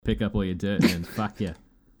pick up all your dirt, man. Fuck yeah.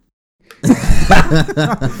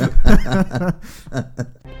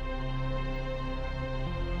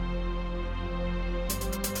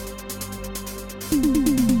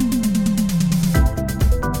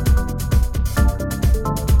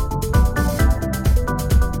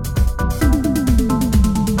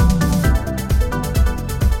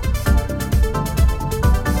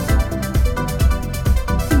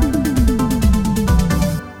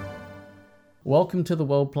 Welcome to the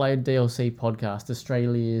Well Played DLC podcast,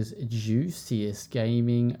 Australia's juiciest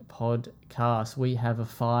gaming podcast. We have a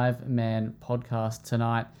 5-man podcast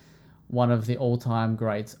tonight. One of the all-time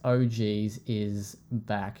greats, OGs, is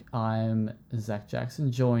back. I'm Zach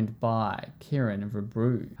Jackson, joined by Kieran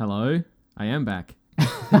Verbrew. Hello, I am back.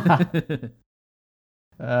 Made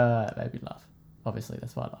me laugh. Obviously,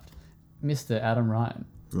 that's why I laughed. Mr. Adam Ryan.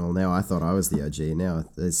 Well, now I thought I was the OG. Now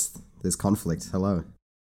there's conflict. Hello.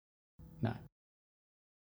 No.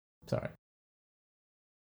 Sorry.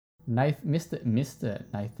 Mr.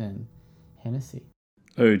 Nathan Hennessy.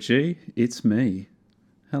 OG, it's me.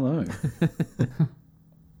 Hello.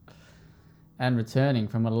 And returning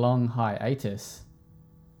from a long hiatus,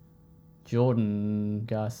 Jordan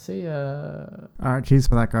Garcia. All right, cheers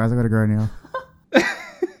for that, guys. I gotta go now.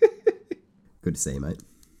 Good to see you, mate.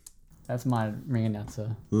 That's my ring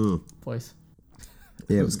announcer voice.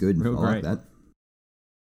 Yeah, it was good. Real I like great. that.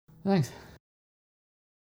 Thanks.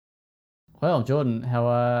 Well, Jordan, how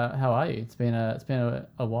are you? It's been a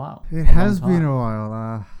while. It has been a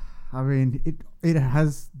while. I mean, it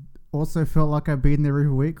has also felt like I've been there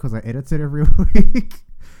every week because I edit it every week.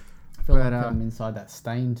 I feel like I'm inside that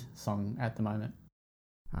Stained song at the moment.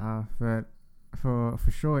 But for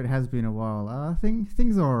sure, it has been a while. I think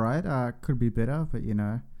things are alright. Could be better, but you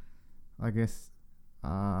know, I guess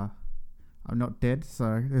I'm not dead,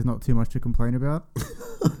 so there's not too much to complain about.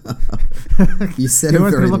 You said You a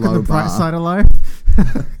always very gotta look at low the bright bar. side of life.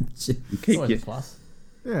 It's always a plus.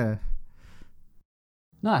 Yeah.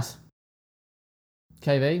 Nice.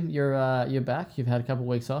 KV, you're back. You've had a couple of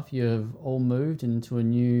weeks off. You've all moved into a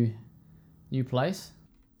new place.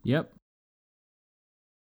 Yep.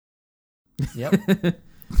 Yep.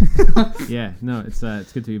 Yeah, no, it's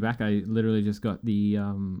good to be back. I literally just got the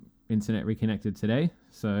internet reconnected today,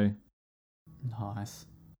 so Nice.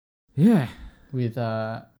 yeah. With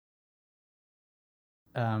Aussie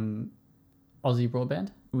Broadband.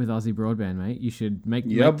 With Aussie Broadband, mate, you should make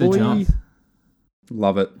Yeah, the boy. jump.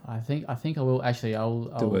 Love it. I think I will actually.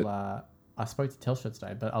 Do it. I spoke to Telstra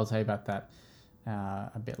today, but I'll tell you about that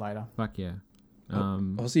a bit later. Fuck yeah.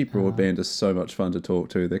 Aussie Broadband is so much fun to talk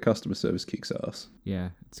to. Their customer service kicks ass. Yeah,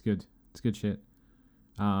 it's good. It's good shit.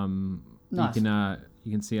 Nice.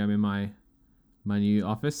 You can see I'm in my new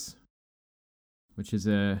office, which is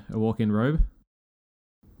a walk-in robe,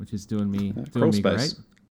 which is doing me Crawl great. space.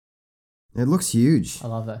 It looks huge. I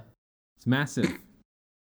love that. It's massive.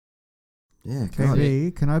 Yeah, God.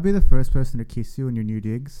 KV, can I be the first person to kiss you in your new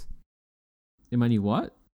digs? In my new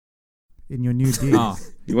what? In your new digs? Oh,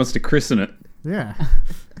 He wants to christen it. Yeah.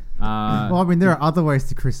 uh, Well, I mean, there are other ways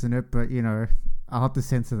to christen it, but you know, I'll have to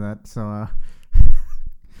censor that. So,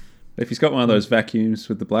 If he's got one of those vacuums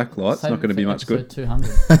with the black light, it's Save not going to it be for much good. episode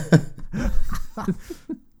 200.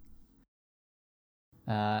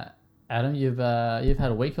 Adam, you've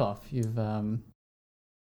had a week off. You've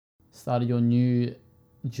started your new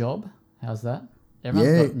job. How's that?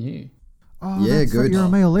 Everyone's Yeah. got new. oh, Yeah, that's right, good. You're a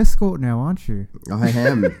male escort now, aren't you? I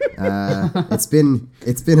am. It's been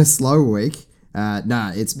a slow week.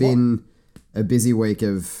 It's been a busy week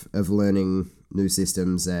of learning new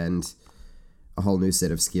systems and a whole new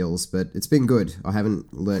set of skills, but it's been good. I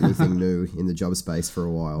haven't learned anything new in the job space for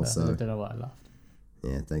a while, I so don't know why I laughed.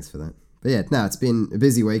 yeah, thanks for that. But yeah, no, it's been a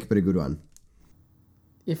busy week, but a good one.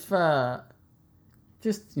 If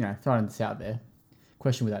just throwing this out there,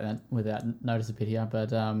 question without notice of pity here,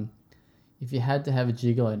 but if you had to have a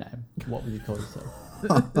gigolo name, what would you call yourself?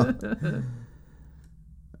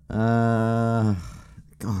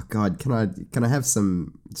 Oh God, can I have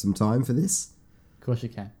some time for this? Of course you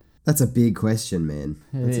can. That's a big question, man.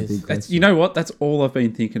 That's It a is. big question. You know what? That's all I've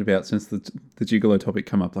been thinking about since the gigolo topic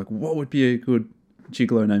come up. Like, what would be a good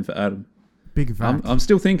gigolo name for Adam? Big vac. I'm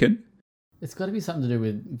still thinking. It's got to be something to do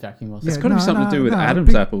with vacuum or It's something. got to be something to do with no, Adam's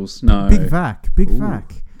big- apples. No. Big vac. Big Ooh.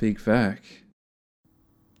 vac. Big vac.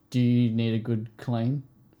 Do you need a good clean?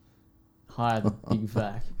 Hire the big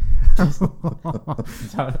vac. Just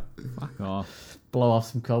don't fuck off. blow off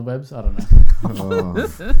some cobwebs. I don't know.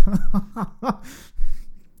 Oh,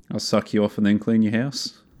 I'll suck you off and then clean your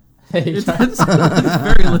house. There you go. It's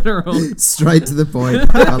very literal. straight to the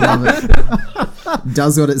point. I love it.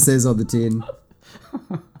 Does what it says on the tin.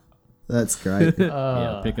 That's great.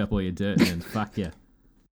 Yeah, pick up all your dirt and then fuck you.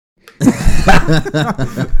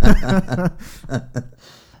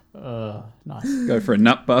 Nice. Go for a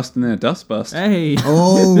nut bust and then a dust bust. Hey!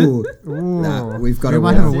 Oh, Ooh. nah, we've got we a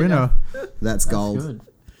might have a winner. winner. That's gold. Good.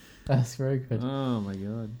 That's very good. Oh my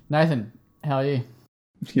god. Nathan, how are you?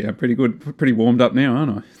 Yeah, pretty good. Pretty warmed up now,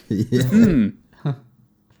 aren't I? Yeah. Hmm.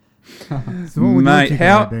 So what would Mate, your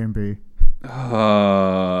how- name be?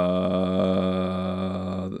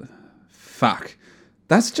 Fuck.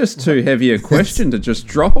 That's just too heavy a question to just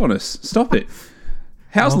drop on us. Stop it.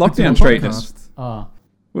 How's Welcome to lockdown the treating us? podcast. Oh,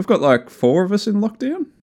 We've got like 4 of us in lockdown.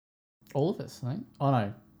 all of us, I think. Oh,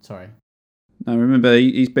 no. Sorry. No, remember,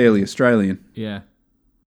 he's barely Australian. Yeah.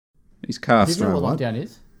 He's Do cast. you know what? what lockdown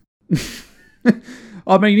is?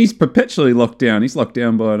 I mean, he's perpetually locked down. He's locked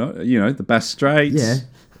down by, the Bass Straits. Yeah.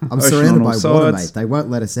 I'm Ocean surrounded on by all water, sides. mate. They won't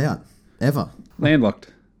let us out. Ever.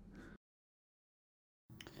 Landlocked.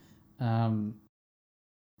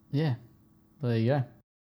 Yeah. There you go.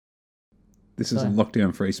 This is So- a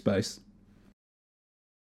lockdown-free space.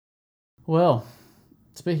 Well,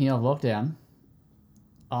 speaking of lockdown,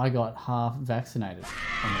 I got half vaccinated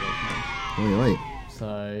on the weekend. Oi, oi.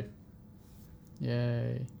 So,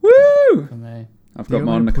 yay Woo! for me. I've Do you got want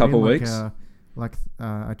mine in a me to put couple like weeks.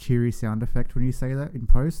 a cheery sound effect when you say that in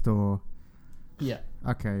post, or Yeah,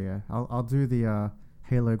 okay, yeah, I'll do the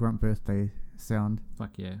Halo Grunt birthday sound.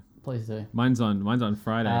 Fuck yeah. please do. Mine's on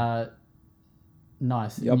Friday.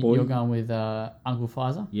 Nice. Yeah, boy. You're going with Uncle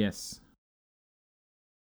Pfizer. Yes.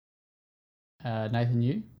 Nathan,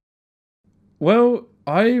 you? Well,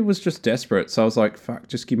 I was just desperate, so I was like, fuck,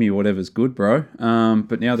 just give me whatever's good, bro.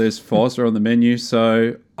 But now there's Pfizer on the menu,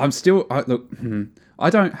 so I'm still... I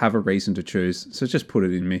don't have a reason to choose, so just put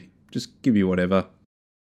it in me. Just give me whatever.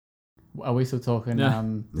 Are we still talking? Yeah.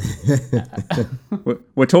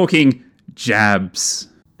 We're talking jabs.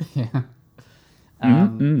 Yeah.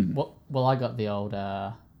 Mm-mm. Well, I got the old,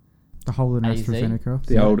 The whole in AZ? AstraZeneca.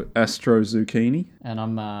 The old Astro Zucchini. and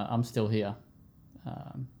I'm still here.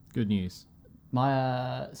 Good news.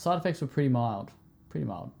 My side effects were pretty mild,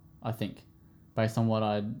 I think, based on what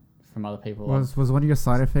I'd from other people. Was one of your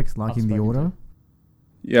side effects liking the spoken order?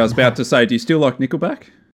 Yeah, I was about to say, do you still like Nickelback?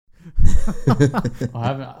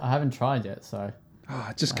 I haven't tried yet, so Oh,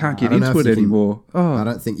 I just can't I get don't know into if it you can- anymore. I Oh,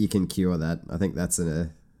 don't think you can cure that. I think that's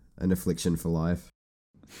an affliction for life.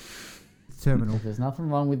 It's terminal. there's nothing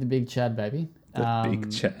wrong with the big Chad, baby. the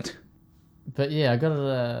big chat. But yeah, I got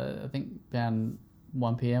it. I think around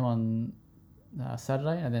 1 p.m. on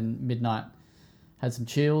Saturday, and then midnight had some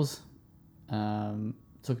chills.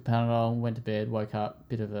 Took a Panadol, went to bed, woke up,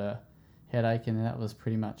 bit of a headache, and that was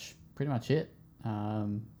pretty much it.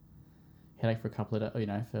 Headache for a couple of days,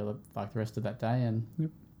 for like the rest of that day, and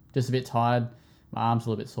just a bit tired. My arms a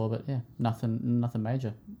little bit sore, but yeah, nothing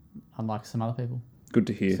major, unlike some other people. Good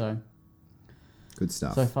to hear. So Good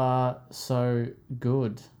stuff. so far so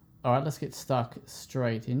good. All right, let's get stuck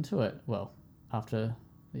straight into it. Well, after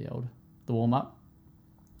the warm up.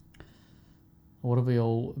 What have we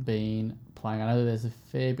all been playing? I know there's a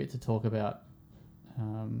fair bit to talk about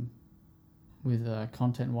with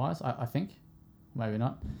content wise, I think. Maybe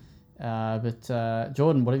not. But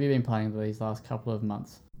Jordan, what have you been playing these last couple of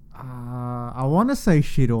months? I want to say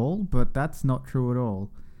shit all, but that's not true at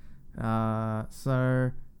all.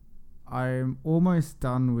 So I'm almost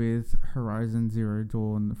done with Horizon Zero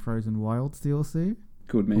Dawn Frozen Wilds DLC.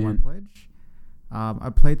 Good For my man. pledge. I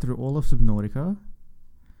played through all of Subnautica.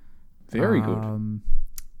 Very good.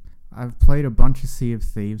 I've played a bunch of Sea of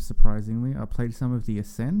Thieves, surprisingly. I played some of The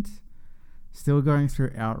Ascent. Still going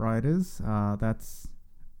through Outriders. That's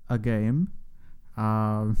a game.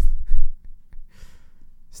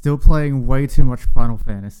 Still playing way too much Final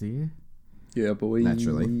Fantasy. Yeah, boy.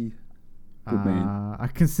 Naturally. Good man. I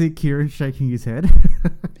can see Kieran shaking his head.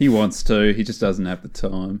 He wants to. He just doesn't have the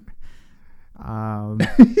time.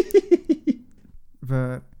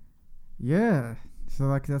 But yeah, so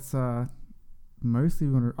like that's mostly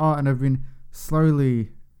when. Oh, and I've been slowly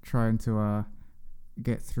trying to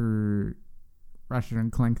get through Ratchet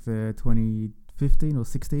and Clank the 2015 or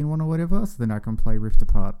 16 one or whatever, so then I can play Rift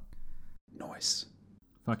Apart. Nice.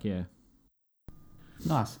 Fuck yeah.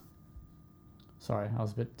 Nice. Sorry, I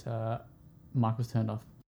was a bit... mic was turned off.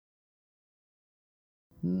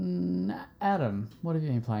 Adam, what have you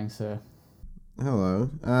been playing, sir? Hello.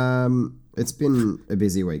 It's been a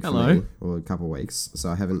busy week Hello. for me, or a couple of weeks, so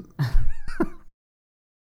I haven't.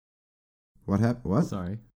 What happened? What?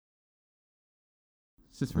 Sorry.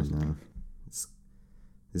 It's just for Oh, a second. no.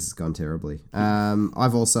 This has gone terribly.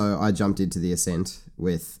 I jumped into the Ascent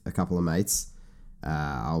with a couple of mates.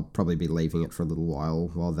 I'll probably be leaving it for a little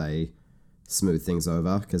while they smooth things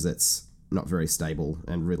over because it's not very stable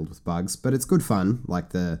and riddled with bugs. But it's good fun. Like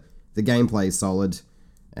the gameplay is solid,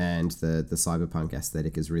 and the cyberpunk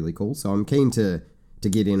aesthetic is really cool. So I'm keen to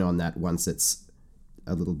get in on that once it's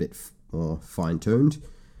a little bit more fine tuned.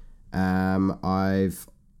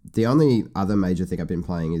 The only other major thing I've been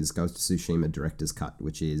playing is Ghost of Tsushima Director's Cut,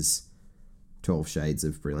 which is 12 Shades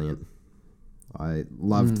of Brilliant. I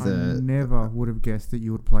loved I never would have guessed that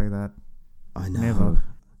you would play that. I know. Never.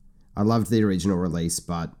 I loved the original release,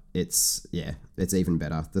 but it's even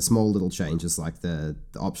better. The small little changes like the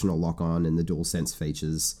optional lock-on and the DualSense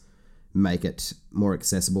features make it more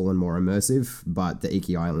accessible and more immersive, but the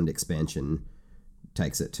Iki Island expansion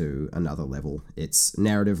takes it to another level. It's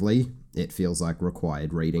narratively, it feels like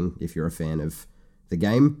required reading if you're a fan of the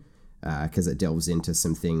game, because it delves into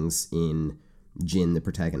some things in Jin, the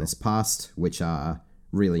protagonist's past, which are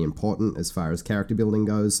really important as far as character building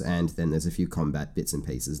goes, and then there's a few combat bits and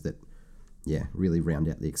pieces that, really round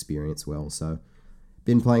out the experience well. So,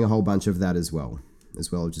 been playing a whole bunch of that as well as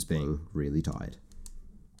just being really tired.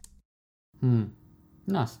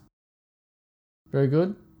 Nice. Very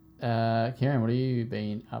good. Kieran, what have you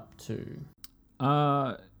been up to?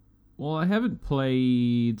 Well, I haven't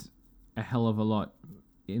played a hell of a lot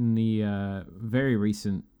in the very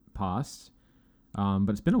recent past, but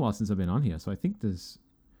it's been a while since I've been on here, so I think there's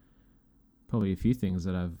probably a few things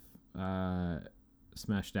that I've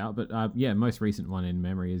smashed out. But most recent one in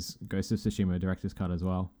memory is Ghost of Tsushima Director's Cut as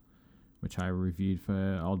well, which I reviewed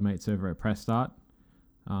for old mates over at Press Start,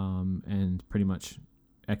 and pretty much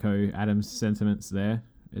echo Adam's sentiments there.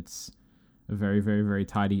 It's a very, very, very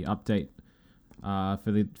tidy update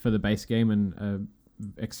for the base game, and a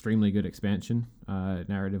extremely good expansion,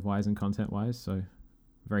 narrative-wise and content-wise. So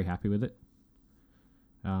very happy with it.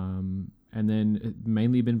 And then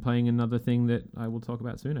mainly been playing another thing that I will talk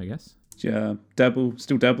about soon, I guess. Yeah,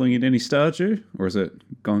 still dabbling in any Stardew, or is it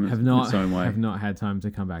gone its own way? Have not had time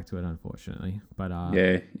to come back to it, unfortunately. But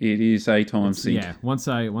it is a time sink. Yeah, once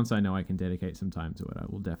I know I can dedicate some time to it, I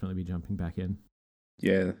will definitely be jumping back in.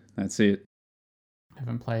 Yeah, that's it.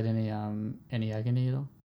 Haven't played any Agony at all?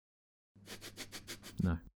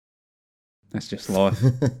 No. That's just life.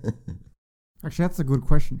 Actually, that's a good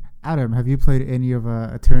question. Adam, have you played any of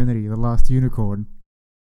Eternity, The Last Unicorn?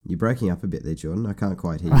 You're breaking up a bit there, Jordan. I can't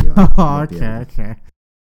quite hear you. Okay.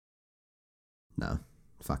 No,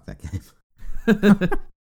 fuck that game.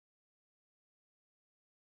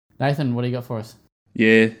 Nathan, what do you got for us?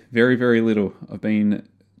 Yeah, very, very little. I've been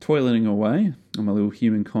toileting away on my little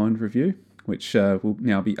Humankind review, which will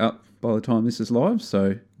now be up by the time this is live,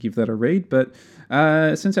 so give that a read. But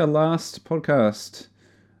since our last podcast,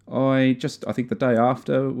 I think the day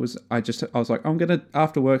after I was like, I'm gonna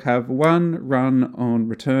after work have one run on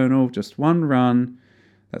Returnal, just one run.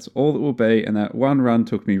 That's all it will be, and that one run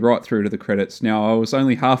took me right through to the credits. Now I was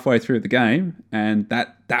only halfway through the game, and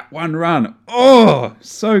that one run, oh,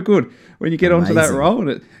 so good when you get onto that roll.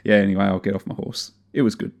 Anyway, I'll get off my horse. It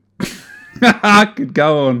was good. I could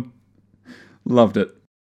go on. Loved it.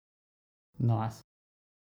 Nice.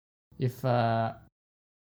 If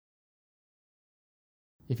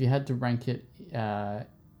you had to rank it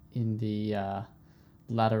in the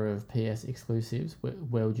ladder of PS exclusives,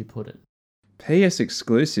 where would you put it? PS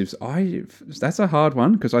exclusives, that's a hard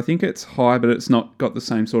one because I think it's high, but it's not got the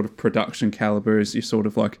same sort of production caliber as your sort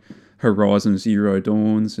of like Horizon Zero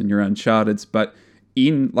Dawns and your Uncharted's. But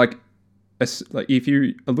in like if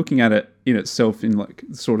you are looking at it in itself in like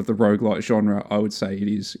sort of the roguelike genre, I would say it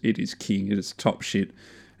is king. It is top shit,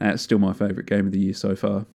 and it's still my favorite game of the year so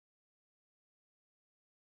far.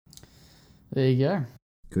 There you go.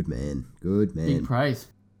 Good man. Good man. Big praise.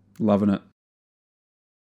 Loving it.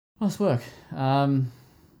 Nice work. I've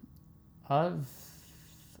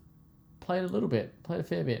played a little bit, played a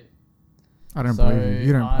fair bit. I don't believe you.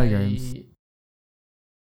 You don't play games.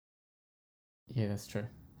 Yeah, that's true.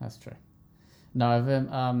 That's true. No,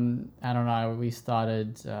 Adam and I, we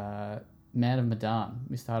started Man of Medan.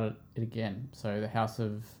 We started it again. So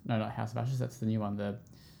not House of Ashes. That's the new one. The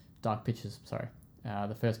Dark Pictures. Sorry,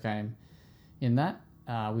 the first game in that.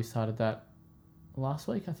 We started that last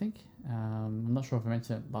week, I think. I'm not sure if I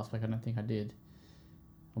mentioned it last week. I don't think I did,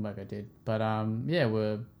 or maybe I did. But I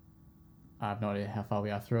have no idea how far we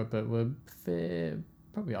are through it, but we're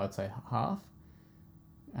probably I'd say half.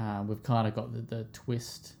 We've kind of got the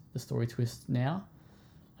twist, the story twist now.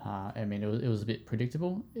 I mean, it was a bit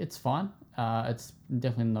predictable. It's fine. It's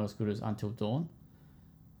definitely not as good as Until Dawn.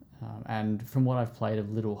 And from what I've played of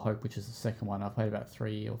Little Hope, which is the second one, I've played about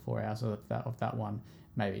 3 or 4 hours of that one.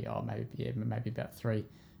 Maybe about 3.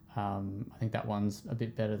 I think that one's a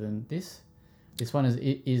bit better than this. This one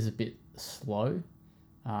is a bit slow.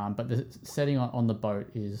 But the setting on the boat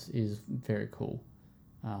is very cool.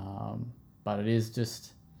 But it is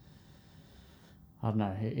just, I don't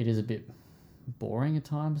know, it is a bit boring at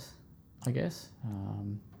times, I guess.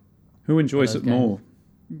 Who enjoys it more?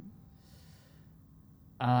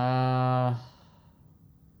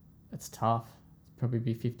 It's tough. It'd probably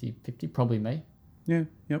be 50-50, probably me. Yeah,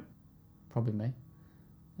 yep. Probably me.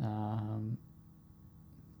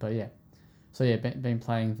 But yeah. So yeah, been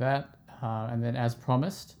playing that. And then as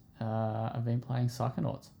promised, I've been playing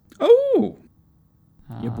Psychonauts. Oh!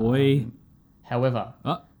 Your boy. However,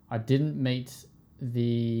 Oh. I didn't meet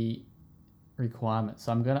the requirement.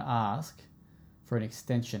 So I'm going to ask for an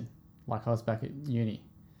extension like I was back at uni.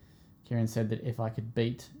 Kieran said that if I could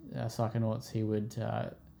beat Psychonauts, he would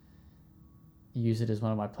use it as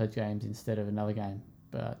one of my pledge games instead of another game.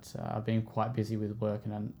 But I've been quite busy with work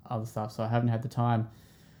and other stuff, so I haven't had the time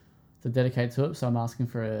to dedicate to it. So I'm asking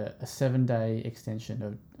for a 7-day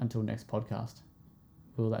extension until next podcast.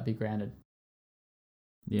 Will that be granted?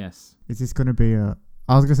 Yes. Is this going to be a...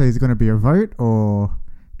 I was going to say, is it going to be a vote or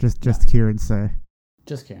just Kieran's say?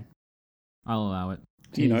 Just Kieran. I'll allow it.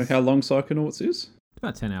 Do you know how long Psychonauts is? It's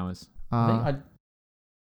about 10 hours.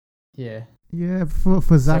 Yeah. Yeah,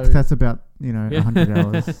 for Zach, So- that's about, 100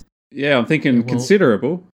 hours. Yeah, I'm thinking Yeah, well-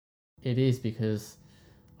 considerable. It is because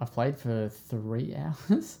I've played for 3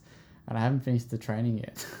 hours and I haven't finished the training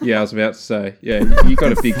yet. Yeah, I was about to say. Yeah, you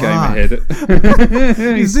got a big game Fuck. ahead.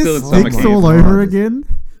 Is Still this at summer six camp. all over again?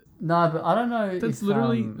 No, but I don't know. That's if,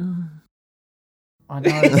 literally... I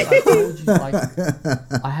know. I told you,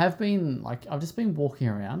 I have been, I've just been walking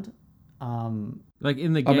around. like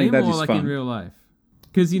in the I mean, game that or is like in fun. real life?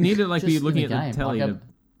 Because you need to Just be in looking the at game. the telly Like, to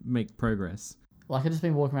make progress. I've just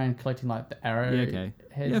been walking around collecting the arrow Yeah, okay.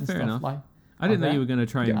 heads Yeah, and fair stuff. enough. Like, I didn't know that. you were going to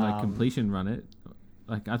try and Yeah. completion run it.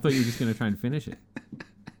 Like I thought you were just going to try and finish it.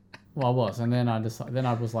 Well, I was, and then I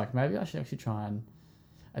was like, maybe I should actually try and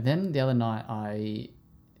then the other night I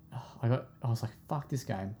was like, fuck this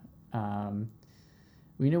game.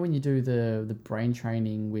 You know when you do the brain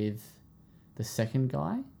training with the second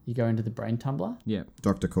guy, you go into the brain tumbler. Yeah.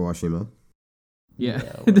 Dr. Kawashima. Yeah.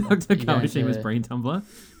 whatever. Dr. You go into Kawashima's the- brain tumbler.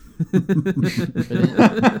 But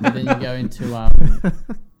then you go into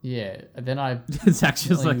yeah. And then I Zach's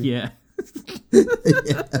just like, yeah.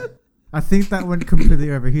 I think that went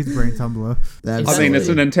completely over his brain tumbler. I mean, it's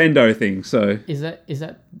a Nintendo thing, so... is that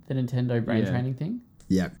the Nintendo brain Yeah. training thing?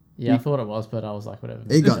 Yeah, Yeah, I thought it was, but I was like, whatever.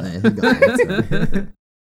 he got there. He got there.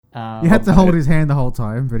 You had to hold his hand the whole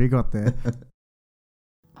time, but he got there.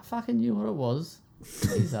 I fucking knew what it was.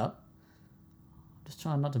 Ease up. I'm just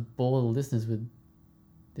trying not to bore the listeners with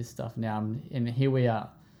this stuff now. And here we are.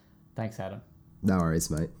 Thanks, Adam. No worries,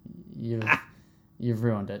 mate. You've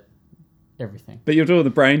ruined it. Everything. But you're doing the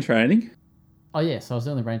brain training. Oh yeah, so I was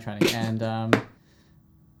doing the brain training, and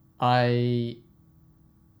I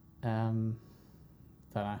don't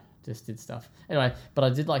know, just did stuff. Anyway, but I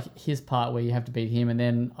did his part where you have to beat him, and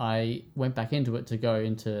then I went back into it to go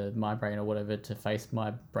into my brain or whatever to face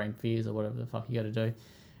my brain fears or whatever the fuck you got to do,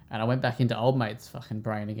 and I went back into old mate's fucking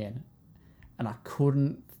brain again, and I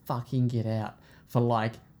couldn't fucking get out for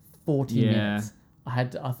 40 Yeah. minutes.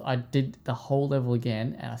 I did the whole level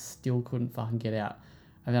again, and I still couldn't fucking get out.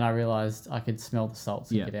 And then I realized I could smell the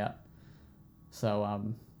salts and Yeah. get out. So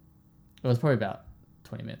it was probably about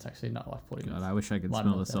 20 minutes actually, not 40 God, minutes. I wish I could Might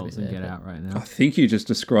smell not the have been salts and there, get but- out right I now. think you just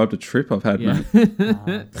described a trip I've had, Yeah. mate.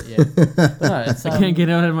 But yeah, but no, it's, I can't get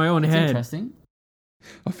out of my own it's head. interesting.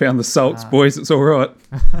 I found the salts, boys. It's all right.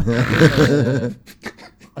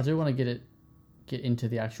 I do want to get into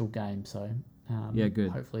the actual game, so Yeah,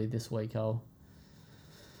 good. Hopefully this week I'll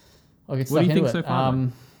get What stuck do you into think it. so far,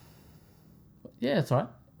 though? Yeah, it's alright.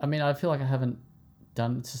 I mean, I feel like I haven't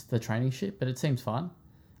done just the training shit, but it seems fun.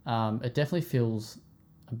 It definitely feels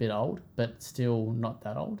a bit old, but still not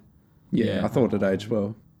that old. Yeah, Yeah. I thought it aged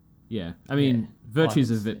well. Yeah. I mean, virtues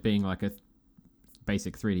of obviously. it being like a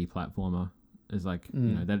basic 3D platformer is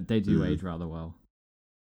they do age rather well.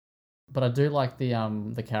 But I do like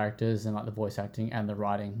the characters and the voice acting and the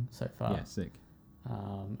writing so far. Yeah, sick.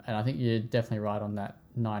 And I think you're definitely right on that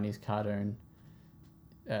 90s cartoon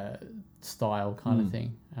style kind of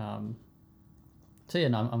thing. So yeah,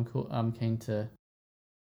 no, I'm cool. I'm keen to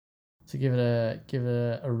give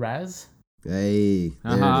it a Raz. Hey,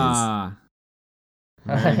 there Aha.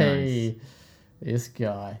 Very Hey, this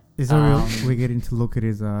guy. Is we get him to look at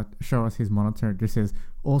his show us his monitor. It just says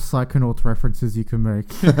all Psychonaut references you can make.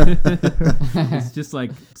 It's just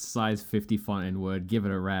like size 50 font in Word. Give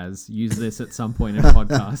it a Raz. Use this at some point in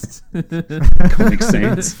podcast. Makes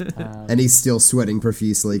sense. And he's still sweating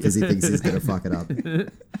profusely because he thinks he's going to fuck it up.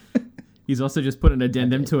 He's also just put an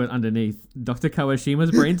addendum to it underneath. Dr.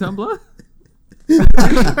 Kawashima's brain tumbler? This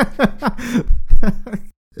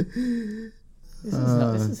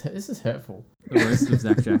is hurtful. The roast of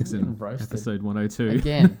Zach Jackson, Roasted. episode 102.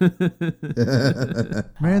 Again.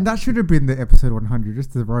 Man, that should have been the episode 100,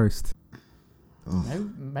 just the roast.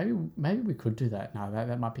 Maybe we could do that. No,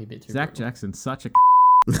 that might be a bit too. Zach brutal. Jackson's such a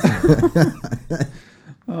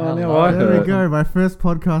Oh, now I There we heard. go. My first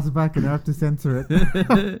podcast back, and I have to censor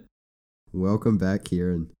it. Welcome back,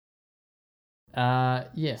 Kieran.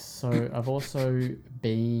 Yes. So I've also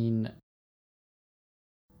been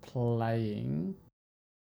playing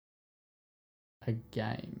a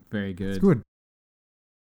game. Very good. It's good.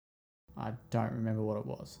 I don't remember what it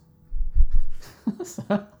was.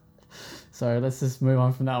 So let's just move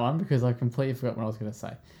on from that one because I completely forgot what I was going to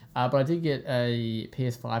say. But I did get a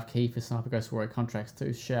PS5 key for Sniper Ghost Warrior Contracts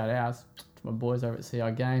 2. Shout outs to my boys over at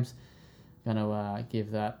CI Games. Gonna give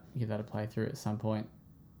that a playthrough at some point.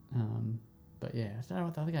 But yeah, I don't know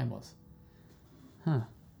what the other game was.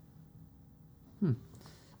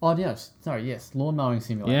 Oh yes, sorry, yes, Lawn Mowing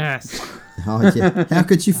Simulator. Yes. Oh yeah, how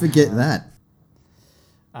could you forget that?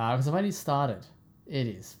 Because I've only started. It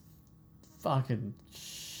is fucking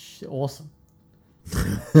awesome.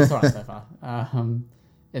 It's alright so far.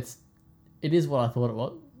 It is what I thought it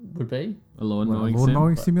would be. A lawn What, mowing lawn sim.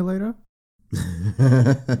 mowing simulator?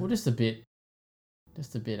 Well, just a bit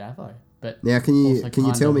avo. But Now, can you also tell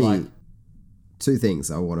kind of me like- two things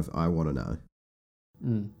I want to know?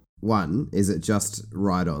 One, is it just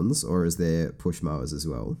ride-ons or is there push mowers as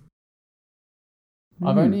well?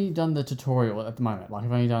 I've only done the tutorial at the moment. Like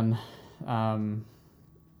I've only done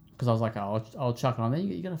because I was like, oh, I'll chuck it on there.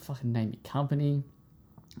 You got to fucking name your company,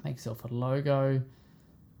 make yourself a logo,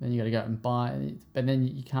 then you got to go out and buy it. But then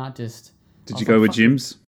you can't just. Did I you was go like, with fuck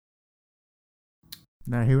Jim's?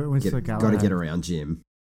 No, he went with Sir Got to Galahad. get around Jim.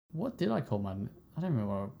 What did I call mine? I don't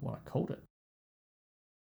remember what I called it.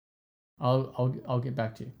 I'll get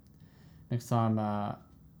back to you next time I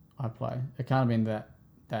play. It can't have been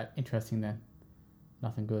that interesting then.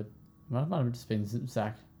 Nothing good. It might have just been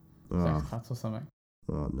Zach's Oh, cuts or something.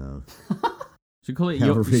 oh no. Should call it How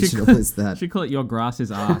your original should, is that? should call it your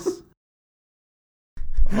grass's ass.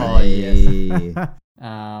 Oh yes. Hey,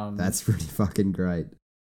 that's pretty fucking great.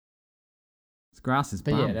 It's grass's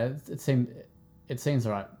But bum. yeah, it seems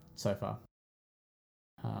alright so far.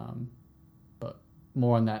 But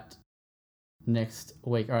more on that next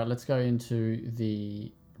week. All right, let's go into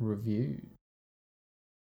the review.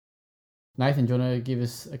 Nathan, do you want to give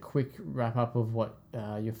us a quick wrap up of what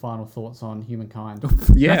your final thoughts on Humankind?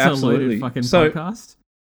 Yeah, That's absolutely. a loaded fucking So- podcast.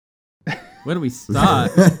 Where do we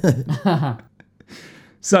start?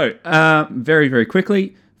 So, very, very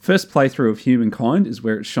quickly, first playthrough of Humankind is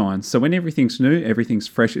where it shines. So when everything's new, everything's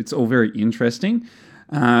fresh, it's all very interesting.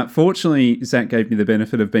 Fortunately, Zach gave me the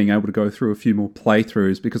benefit of being able to go through a few more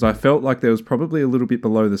playthroughs because I felt like there was probably a little bit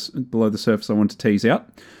below the surface I wanted to tease out.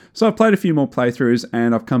 So I've played a few more playthroughs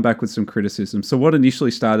and I've come back with some criticism. So what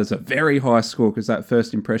initially started as a very high score, because that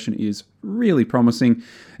first impression is really promising,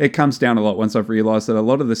 it comes down a lot once I've realised that a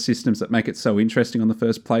lot of the systems that make it so interesting on the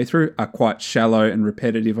first playthrough are quite shallow and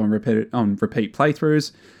repetitive on repeat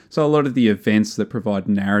playthroughs. So a lot of the events that provide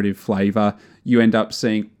narrative flavour, you end up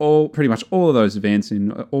seeing pretty much all of those events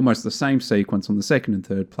in almost the same sequence on the second and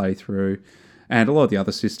third playthrough. And a lot of the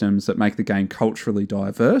other systems that make the game culturally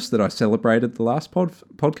diverse that I celebrated the last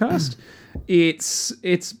podcast,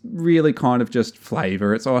 it's really kind of just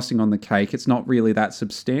flavour. It's icing on the cake. It's not really that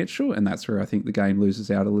substantial, and that's where I think the game loses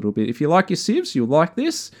out a little bit. If you like your civs, you'll like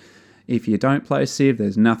this. If you don't play civ,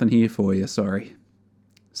 there's nothing here for you, sorry.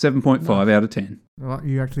 7.5 out of 10. Well,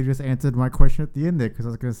 you actually just answered my question at the end there, because I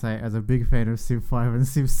was going to say, as a big fan of Civ 5 and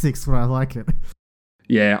Civ 6, would I like it?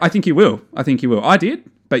 Yeah, I think you will. I did,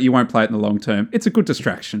 but you won't play it in the long term. It's a good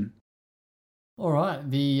distraction. All right,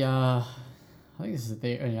 I think this is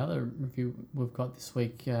the only other review we've got this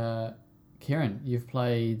week. Kieran, you've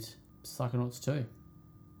played Psychonauts 2,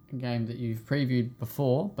 a game that you've previewed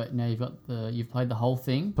before, but now you've played the whole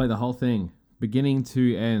thing. Play the whole thing, beginning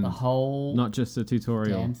to end. The whole Not just a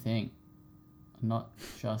tutorial. damn thing, not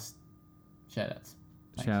just shoutouts.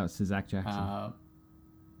 Shout out to Zach Jackson.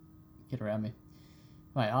 Get around me.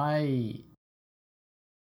 Wait, I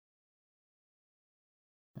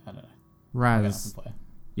don't know. I got Raz. nothing for you.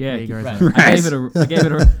 Yeah, There you go, Right. Zach. I gave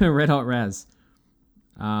it a red hot Raz.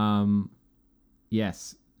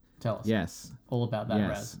 Yes, Tell us yes, all about that, yes.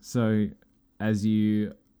 Raz. So, as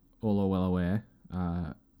you all are well aware,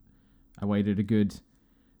 I waited a good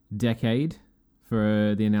decade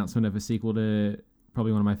for the announcement of a sequel to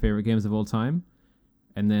probably one of my favorite games of all time,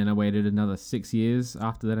 and then I waited another 6 years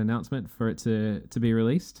after that announcement for it to be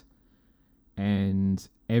released. and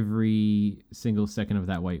every single second of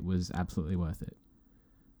that wait was absolutely worth it.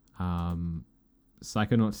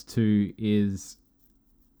 Psychonauts 2 is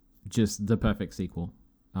just the perfect sequel,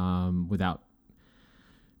 without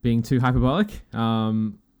being too hyperbolic.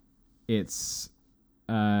 It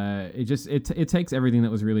takes everything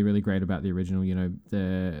that was really, really great about the original, you know,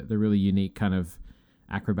 the really unique kind of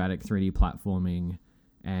acrobatic 3D platforming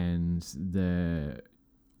and the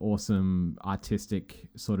awesome artistic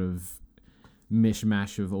sort of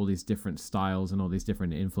mishmash of all these different styles and all these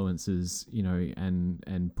different influences, you know,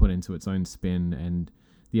 and put into its own spin, and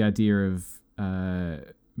the idea of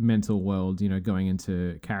mental world, you know, going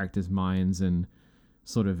into characters' minds and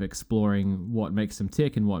sort of exploring what makes them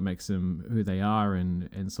tick and what makes them who they are,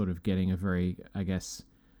 and sort of getting a very, I guess,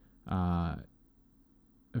 a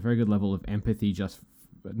very good level of empathy,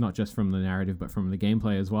 not just from the narrative but from the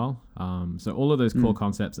gameplay as well. So all of those core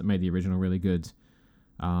concepts that made the original really good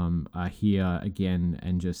are here again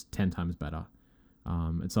and just 10 times better.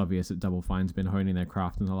 It's obvious that Double Fine's been honing their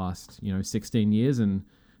craft in the last, 16 years, and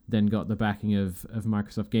then got the backing of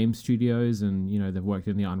Microsoft Game Studios, and, they've worked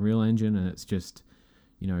in the Unreal Engine, and it's just,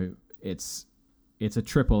 it's a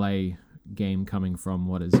AAA game coming from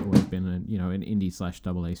what has always been an indie /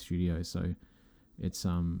 AA studio. So it's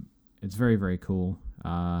very, very cool.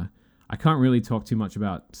 I can't really talk too much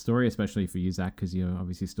about story, especially for you, Zach, because you're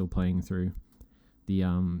obviously still playing through the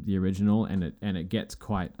original, and it gets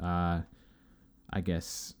quite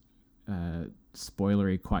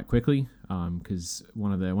spoilery quite quickly, because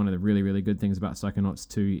one of the really, really good things about Psychonauts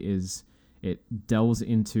 2 is it delves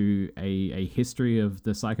into a history of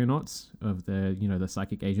the Psychonauts, of the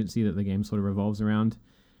psychic agency that the game sort of revolves around,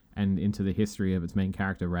 and into the history of its main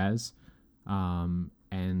character Raz,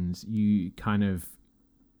 and you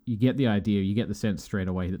get the idea, you get the sense straight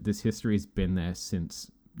away that this history has been there since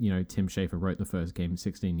Tim Schafer wrote the first game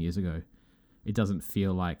 16 years ago. It doesn't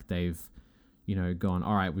feel like they've gone,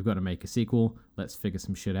 all right, we've got to make a sequel, let's figure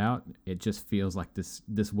some shit out. It just feels like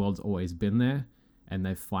this world's always been there, and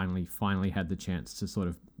they've finally had the chance to sort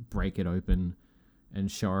of break it open and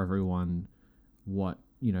show everyone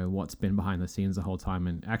what's been behind the scenes the whole time.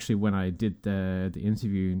 And actually, when I did the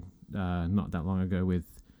interview not that long ago with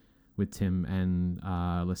Tim and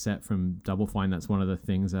Lisette from Double Fine, that's one of the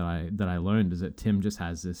things that I learned, is that Tim just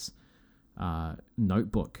has this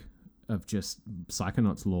notebook of just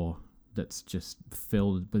Psychonauts lore that's just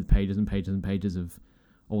filled with pages and pages and pages of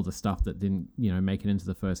all the stuff that didn't make it into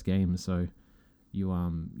the first game. So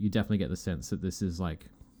you definitely get the sense that this is like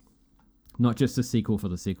not just a sequel for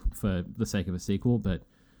the sake of a sequel, but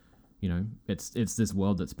it's this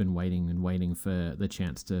world that's been waiting for the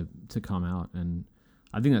chance to come out. And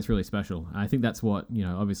I think that's really special. I think that's what,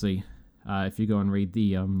 obviously, if you go and read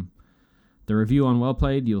the review on Well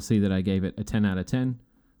Played, you'll see that I gave it a 10 out of 10,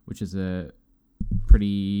 which is a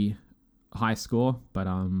pretty high score. But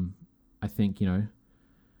I think,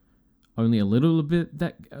 only a little bit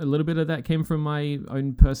of that came from my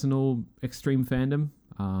own personal extreme fandom.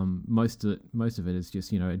 Most of it is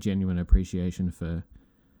just, a genuine appreciation for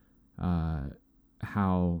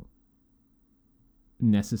how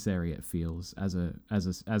necessary it feels as a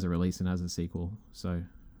release and as a sequel. So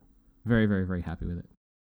very, very, very happy with it.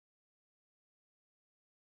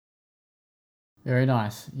 Very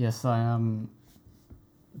nice. Yes, I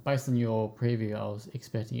based on your preview, I was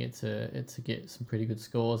expecting it to get some pretty good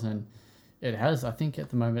scores, and it has. I think at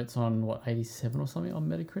the moment it's on 87 or something on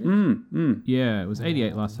Metacritic. Yeah, it was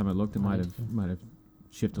 88 last time I looked. It might have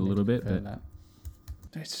shifted a little bit, but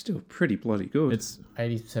it's still pretty bloody good. It's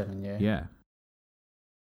 87. Yeah. Yeah.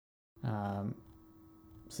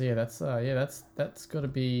 So yeah, that's got to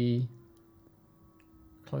be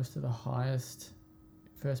close to the highest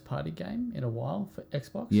first party game in a while for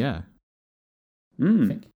Xbox. Yeah. I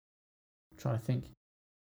think. Trying to think.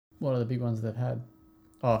 What are the big ones they've had?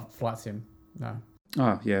 Oh, Flight Sim. No.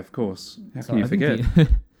 Oh yeah, of course. How Sorry, can you forget?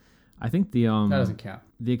 I think the that doesn't count.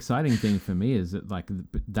 The exciting thing for me is that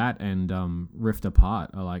that and Rift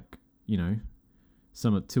Apart are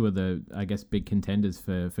two of the, I guess, big contenders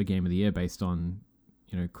for Game of the Year based on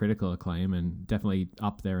critical acclaim, and definitely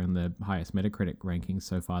up there in the highest Metacritic rankings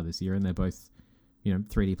so far this year, and they're both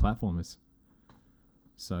 3D platformers.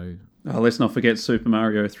 So let's not forget Super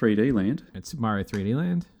Mario 3D Land. It's Mario 3D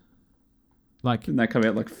Land. Didn't that come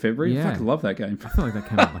out like February? Yeah. I fucking love that game. I feel like that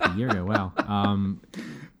came out like a year ago. Wow.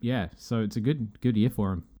 Yeah. So it's a good year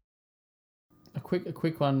for him. A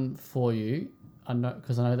quick one for you. I know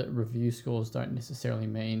that review scores don't necessarily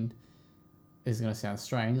mean, this is going to sound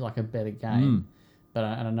strange, like a better game. But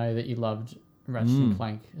I know that you loved Ratchet and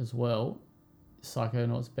Clank as well.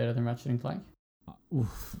 Psychonauts better than Ratchet and Clank?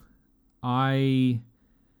 Oof. I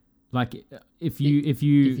Like if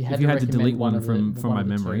you had to delete one of the- from one my of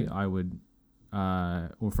the memory, two. I would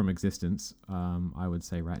or from existence, I would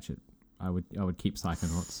say Ratchet. I would keep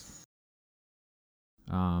Psychonauts.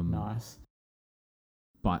 Nice.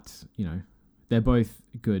 But, you know, they're both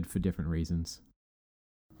good for different reasons.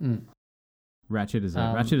 Mm. Ratchet is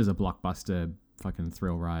a blockbuster fucking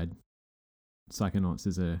thrill ride. Psychonauts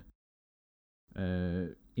is a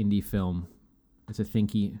indie film. It's a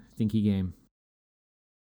thinky game.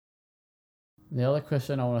 The other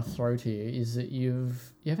question I want to throw to you is that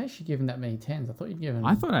you've actually given that many 10s. I thought you'd given.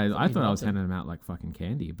 I thought I you'd was loved it. handing them out like fucking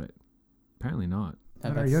candy, but apparently not.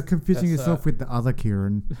 And No, you're confusing that's, yourself with the other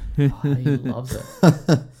Kieran. Oh, he loves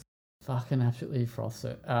it. Fucking absolutely froths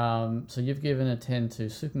it. So you've given a 10 to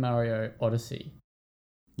Super Mario Odyssey,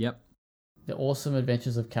 Yep. The Awesome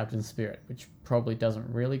Adventures of Captain Spirit, which probably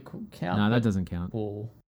doesn't really count. No, that but doesn't count. we'll-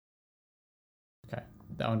 Okay,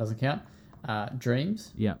 that one doesn't count.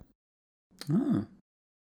 Dreams. Yep. Oh.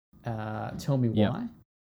 Tell Me Yep. Why.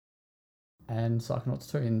 And Psychonauts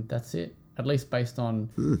 2, and that's it. At least based on.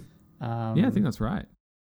 Yeah, I think that's right.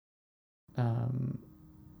 Open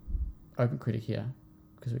critic here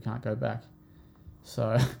because we can't go back.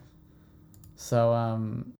 So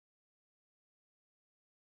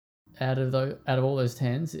out of all those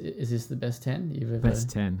 10s, is this the best 10 you've ever Best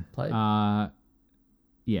 10. played? Yeah.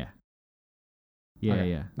 Yeah, Okay,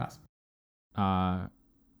 yeah. Nice.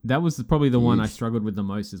 That was probably the one I Huge. struggled with the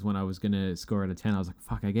most, is when I was going to score it a 10. I was like,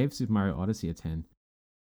 fuck, I gave Super Mario Odyssey a 10.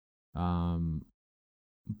 And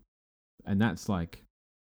that's like,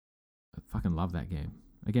 I fucking love that game.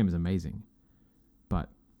 That game is amazing. But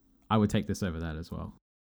I would take this over that as well.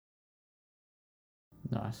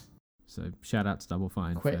 Nice. So shout out to Double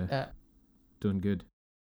Fine Quick, for doing good.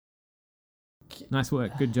 K- Nice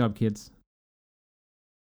work. Good job, kids.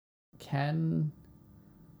 can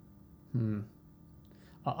I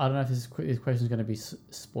don't know if this question is going to be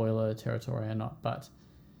spoiler territory or not, but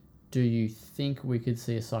do you think we could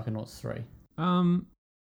see a Psychonauts 3? I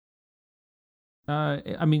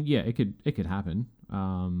mean, yeah, it could happen.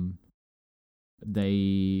 They,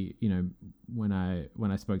 you know, when I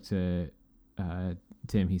spoke to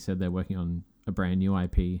Tim, he said they're working on a brand new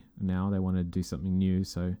IP now. They want to do something new,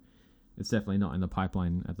 so it's definitely not in the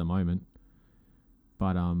pipeline at the moment.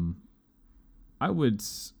 But I would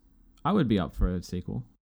be up for a sequel.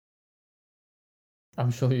 I'm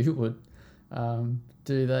sure you would.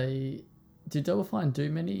 Do Double Fine do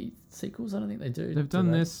many sequels? I don't think they do. They've do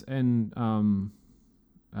done they? this and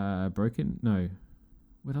Broken. No,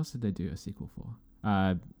 what else did they do a sequel for?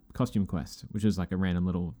 Costume Quest, which is like a random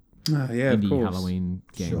little Oh, yeah, of indie course. Halloween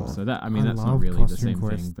game. Sure. So that, I mean, I that's not love really the Costume same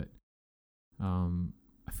Quest. thing, but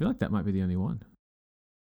I feel like that might be the only one.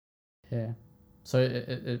 Yeah. So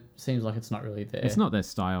it seems like it's not really there. It's not their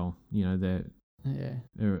style, you know. Yeah.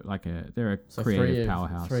 They're like they're a So creative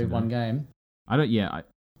powerhouse. Three you of know. one game I don't. Yeah,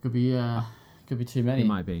 could be too many. it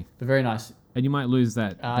might be, But very nice. and you might lose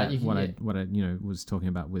that. You can what I get- what I you know was talking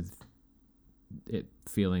about with it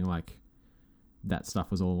feeling like that stuff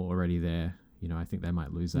was all already there. You know, I think they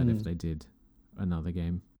might lose that if they did another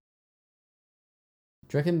game.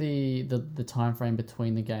 Do you reckon the time frame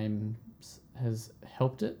between the games has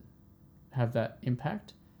helped it have that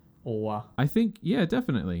impact, or I think, yeah,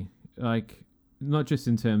 definitely. Like, not just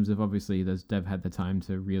in terms of, obviously, they've had the time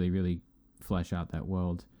to really, really flesh out that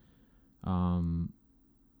world. And,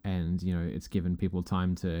 you know, it's given people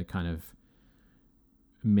time to kind of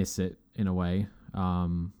miss it in a way.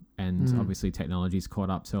 And obviously technology's caught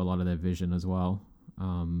up to a lot of their vision as well.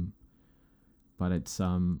 But it's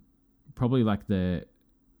probably like the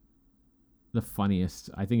funniest,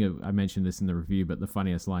 I think I mentioned this in the review, but the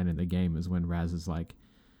funniest line in the game is when Raz is like,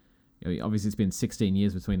 you know, obviously it's been 16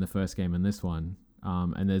 years between the first game and this one.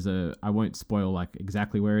 And there's I won't spoil like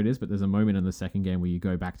exactly where it is, but there's a moment in the second game where you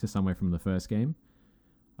go back to somewhere from the first game.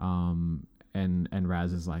 And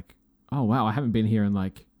Raz is like, oh wow, I haven't been here in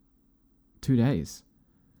like 2 days.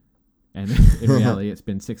 And in reality, it's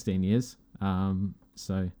been 16 years.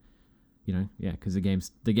 So, you know, yeah, because the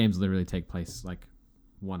games literally take place like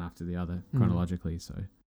one after the other chronologically. So,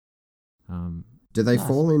 Do they Nice.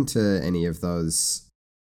 fall into any of those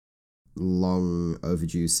long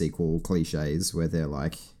overdue sequel cliches where they're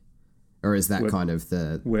like, or is that We're- kind of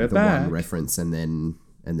the we're one back. reference and then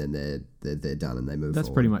they're done and they move that's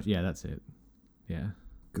forward? pretty much, yeah, that's it. Yeah.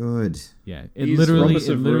 Good. Yeah. It Is literally Rhombus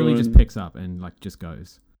of just Ruin- picks up and like just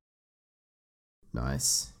goes.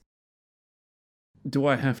 Nice. Do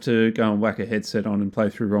I have to go and whack a headset on and play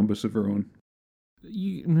through Rhombus of Ruin?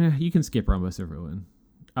 You can skip Rhombus of Ruin.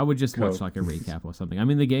 I would just Cool. watch like a recap or something. I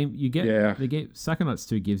mean, the game, you get Yeah. the game. Psychonauts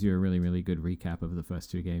 2 gives you a really, really good recap of the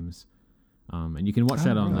first two games. And you can watch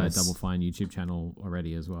that on nice. the Double Fine YouTube channel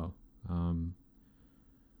already as well.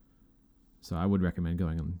 So I would recommend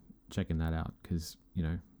going and checking that out because, you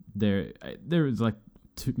know, there is like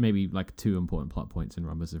maybe two important plot points in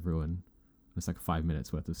Rhombus of Ruin. It's like 5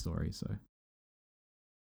 minutes worth of story. So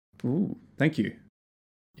Ooh, thank you.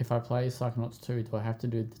 If I play Psychonauts 2, do I have to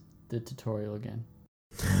do the tutorial again?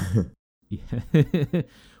 yeah,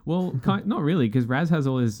 well, not really, because Raz has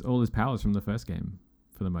all his powers from the first game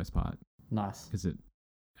for the most part. Nice. Because it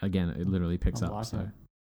literally picks I up. like So it.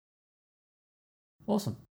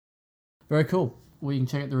 Awesome. Very cool. Well, you can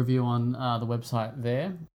check out the review on the website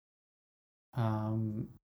there. And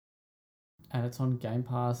it's on Game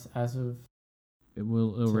Pass as of... it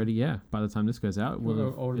will already, by the time this goes out,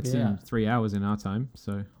 it's in 3 hours in our time.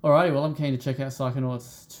 So Alrighty, well, I'm keen to check out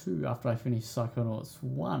Psychonauts 2 after I finish Psychonauts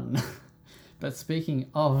 1. But speaking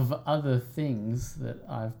of other things that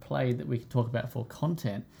I've played that we can talk about for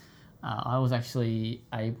content, I was actually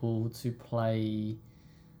able to play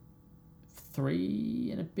 3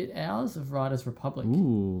 and a bit hours of Riders Republic.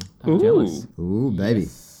 ooh, Ooh. jealous. Ooh, baby.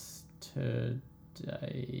 Yes, today.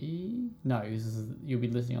 No, you'll be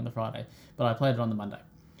listening on the Friday, but I played it on the Monday.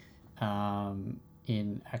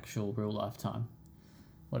 In actual real life time,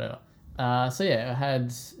 whatever. So yeah,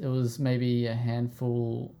 it was maybe a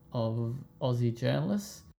handful of Aussie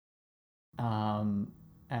journalists, and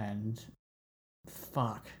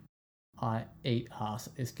fuck, I eat ass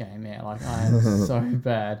at this game, man. Like I am so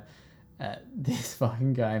bad at this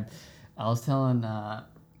fucking game. I was telling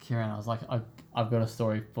Kieran, I was like, I've got a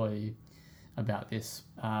story for you about this.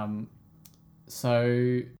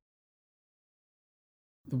 So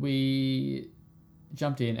we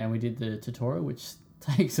jumped in and we did the tutorial, which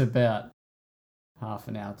takes about half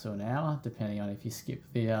an hour to an hour, depending on if you skip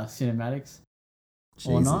the cinematics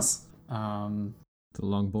or not. Jesus. It's a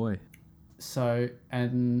long boy. So,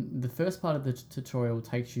 and the first part of the tutorial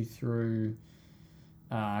takes you through,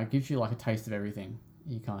 gives you like a taste of everything.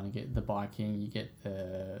 You kind of get the biking, you get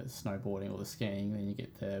the snowboarding or the skiing, then you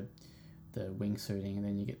get the wingsuiting, and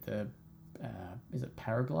then you get the, is it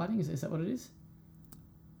paragliding? Is that what it is?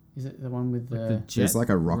 Is it the one with Like the the... jet It's like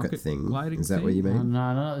a rocket thing. gliding Is that what thing? you No, mean?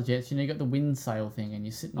 not the jets. You know, you got the wind sail thing, and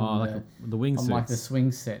you're sitting Oh, on like the wingsuits. on like the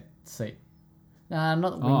swing set seat. Nah,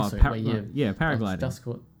 not the wingsuit. where you paragliding. Just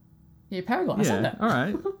called, yeah, paragliding. I said Yeah, that. all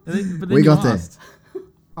right. But then We you got there. asked.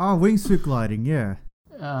 Oh, wingsuit gliding, yeah.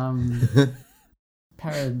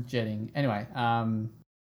 Parajetting. Anyway, and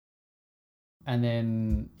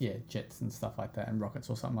then jets and stuff like that, and rockets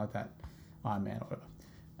or something like that. Iron Man or whatever.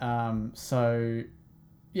 So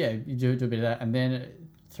yeah, you do a bit of that, and then it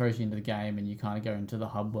throws you into the game, and you kind of go into the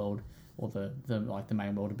hub world or the like the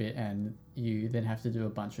main world a bit, and you then have to do a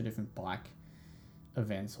bunch of different bike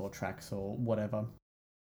events or tracks or whatever.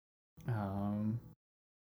 And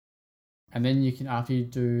then you can, after you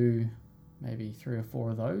do maybe 3 or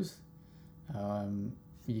 4 of those,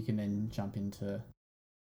 you can then jump into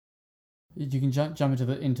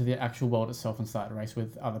the actual world itself and start to race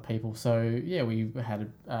with other people. So yeah, we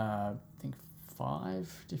had I think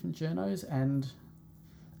 5 different journos, and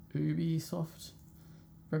Ubisoft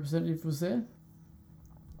representative was there.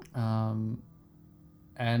 And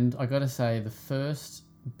I gotta say, the first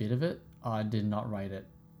bit of it, I did not rate it.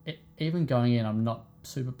 Even going in, I'm not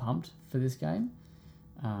super pumped for this game.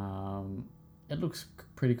 It looks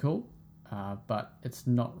pretty cool, but it's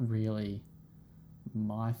not really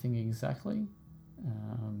my thing exactly.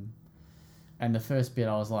 And the first bit,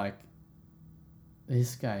 I was like,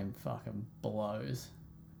 this game fucking blows.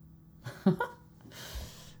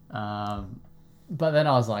 But then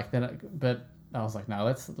I was like, no,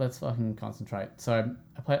 let's fucking concentrate. So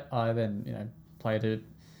I then played it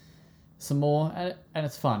some more, and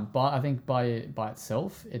it's fun. But I think by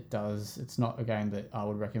itself, it's not a game that I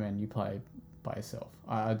would recommend you play by yourself.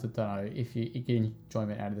 I don't know if you get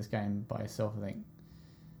enjoyment out of this game by yourself. I think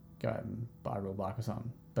go out and buy a real bike or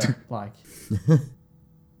something. But like,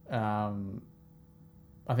 I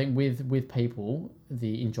think with people,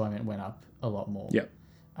 the enjoyment went up a lot more. Yep.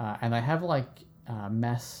 And they have like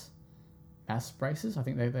mass braces. I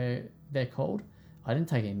think they're called. I didn't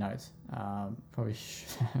take any notes. Probably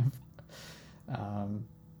should have.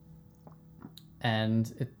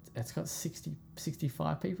 And it's got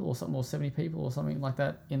 65 people or something, or 70 people or something like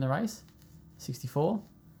that in the race. 64.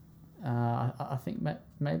 I think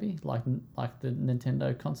maybe like the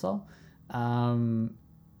Nintendo console.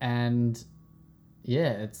 And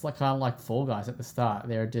yeah, it's like kind of like Fall Guys at the start.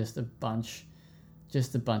 They're just a bunch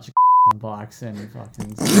of on bikes and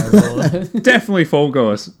fucking snowboarders. Definitely Fall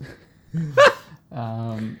Guys.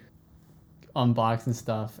 On bikes and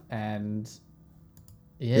stuff, and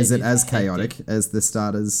Yeah, Is it as hectic. chaotic as the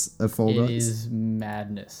starters of Fall Guys? It is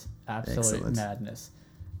madness, absolute Excellent. madness.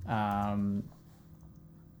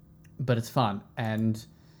 But it's fun, and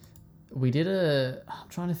we did a. I'm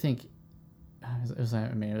trying to think. It was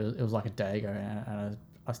like a day ago, and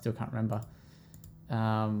I still can't remember.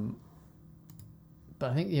 But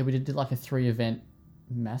I think we did like a 3-event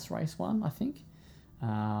mass race one. I think.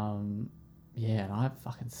 Yeah, and I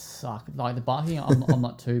fucking suck. Like the biking, I'm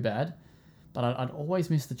not too bad, but I'd always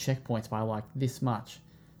miss the checkpoints by like this much.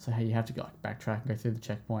 So you have to go like, backtrack and go through the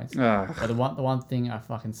checkpoints. But the one thing I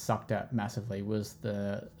fucking sucked at massively was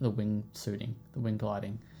the wing suiting, the wing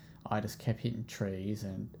gliding. I just kept hitting trees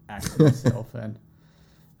and axing myself, and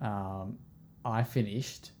I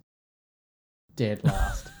finished dead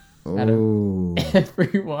last. Oh,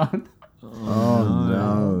 Everyone. oh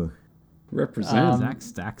no. Represent. Zach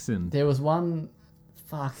Staxon. There was one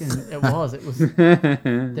fucking. It was.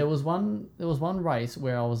 There was one race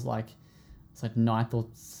where I was like, it's like 9th or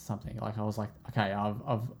something. Like I was like, okay,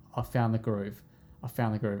 I've found the groove.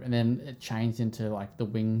 And then it changed into like the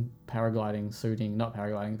wing paragliding suiting, not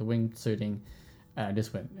paragliding, the wing suiting. And it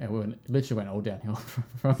literally went all downhill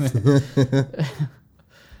from there.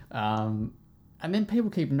 And then people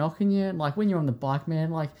keep knocking you. Like when you're on the bike, man,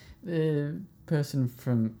 like the person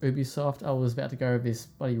from Ubisoft, I was about to go over this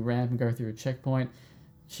bloody ramp and go through a checkpoint.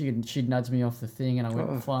 She'd nudged me off the thing, and I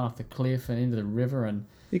went flying off the cliff and into the river, and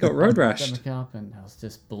You got road rashed. up, and that was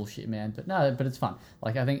just bullshit, man. But it's fun.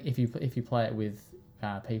 Like I think if you play it with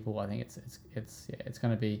people, I think it's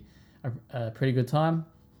going to be a pretty good time.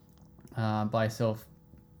 By yourself,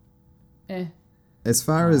 As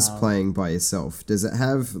far as playing by yourself, does it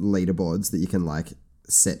have leaderboards that you can like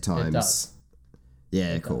set times? It does.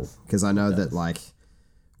 Yeah, It cool. does. Because I know It that does. like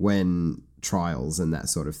when trials and that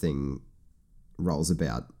sort of thing rolls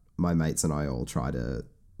about, my mates and I all try to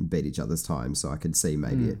beat each other's time, so I could see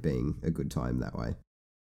maybe it being a good time that way.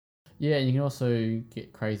 Yeah, and you can also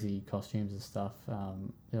get crazy costumes and stuff.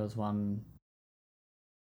 There was one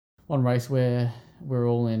race where we're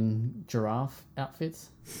all in giraffe outfits.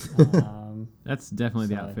 That's definitely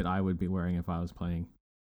the So- outfit I would be wearing if I was playing.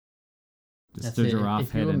 Just That's a it. giraffe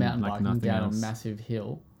If you head were and mountain like biking nothing down else. a massive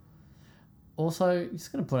hill, also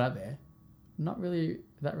just gonna put out there, not really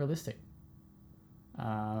that realistic.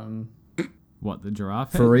 What, the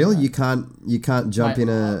giraffe head? For real, you can't jump Mate, in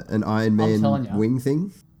an Iron telling Man ya. wing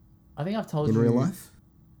thing I think I've told in you real life.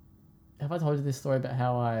 Have I told you this story about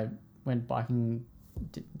how I went biking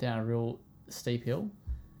down a real steep hill?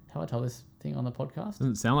 Have I told this thing on the podcast?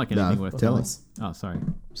 Doesn't sound like No, anything worth tell telling. us. Oh, sorry.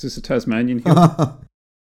 Is this a Tasmanian hill?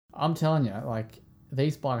 I'm telling you, like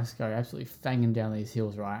these bikes go absolutely fanging down these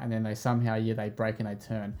hills, right? And then they somehow they brake and they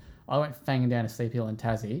turn. I went fanging down a steep hill in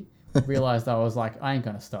Tassie, realized I was like, I ain't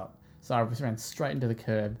gonna stop. So I ran straight into the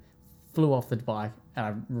curb, flew off the bike, and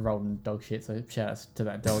I rolled in dog shit. So shout outs to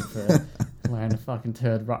that dog for wearing a fucking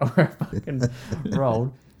turd right where I fucking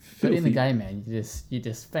rolled. But in the Filthy. game, man, you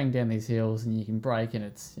just fang down these hills and you can brake, and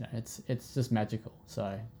it's it's just magical.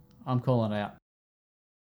 So I'm calling it out.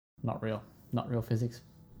 Not real physics.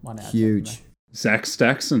 1 out of 10 for me. Huge. Zach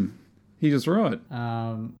Staxon. He was right.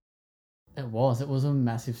 It was a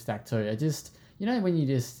massive stack too. It just, when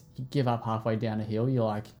you give up halfway down a hill, you're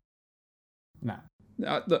like, nah.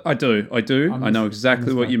 I do. I'm I know just- exactly I'm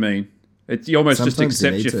just what like- you mean. You almost just Sometimes you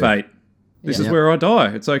accept need your to. fate. This Yeah. is where I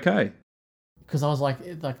die. It's okay. Because I was like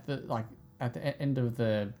at the end of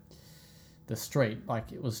the street,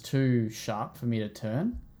 like it was too sharp for me to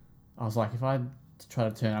turn. I was like, if I try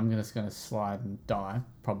to turn, I'm just gonna slide and die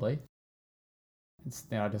probably.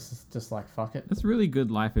 Instead, I just like fuck it. That's really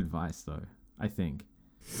good life advice, though, I think.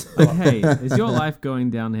 Like, hey, is your life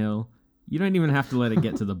going downhill? You don't even have to let it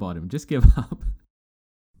get to the bottom. Just give up.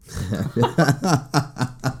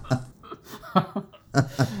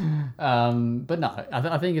 But no,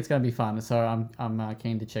 I think it's going to be fun. So I'm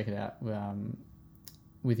keen to check it out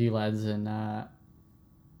with you lads and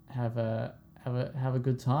have a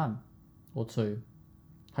good time or two.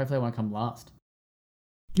 Hopefully, I won't come last.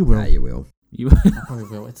 You will. Yeah, you will. You I probably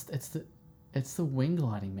will. It's the wing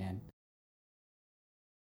gliding, man.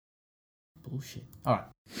 Bullshit. All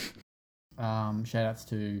right. Shout outs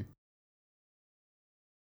to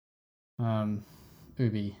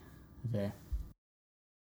Ubi there.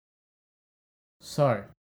 So,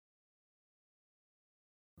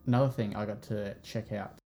 another thing I got to check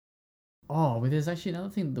out. Oh, well, there's actually another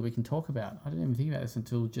thing that we can talk about. I didn't even think about this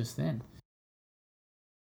until just then.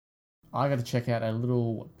 I got to check out a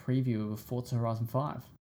little preview of Forza Horizon 5.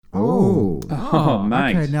 Oh, Oh,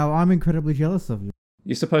 mate. Okay, now I'm incredibly jealous of you.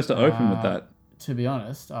 You're supposed to open with Uh, that. To be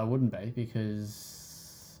honest, I wouldn't be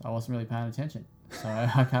because I wasn't really paying attention. so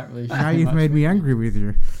I can't really. Now share you've much made with me you. angry with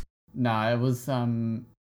you. No, it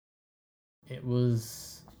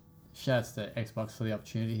was. Shouts to Xbox for the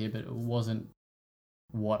opportunity here, but it wasn't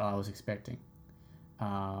what I was expecting.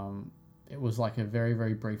 It was like a very,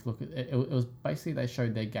 very brief look. It was basically they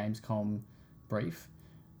showed their Gamescom brief,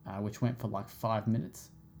 which went for like 5 minutes.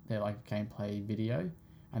 Their like gameplay video,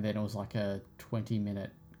 and then it was like a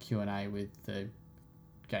 20-minute Q&A with the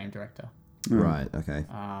game director. Right. Okay.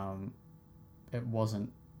 It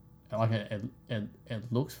wasn't like it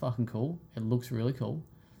looks fucking cool. It looks really cool.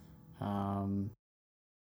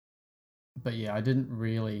 But yeah, I didn't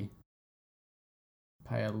really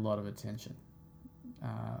pay a lot of attention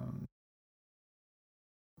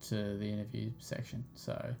to the interview section.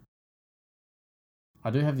 So I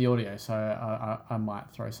do have the audio, so I might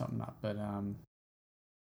throw something up. But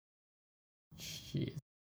shit.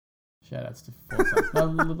 Shout outs to Forza. No,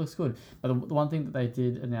 it looks good. But the one thing that they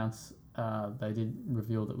did announce, they did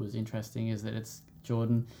reveal that was interesting is that it's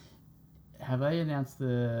Jordan. Have they announced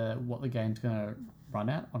what the game's going to run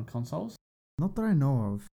at on consoles? Not that I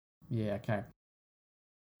know of. Yeah, okay.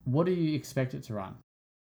 What do you expect it to run?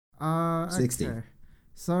 60. Okay.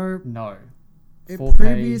 So No. it 4K,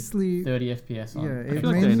 previously, 30 FPS on. yeah, I it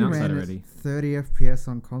feel like they mainly announced that ran already. at 30 FPS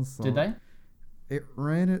on console. Did they? It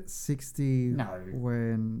ran at 60 No.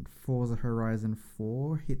 when Forza Horizon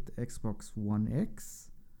 4 hit the Xbox One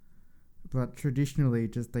X. But traditionally,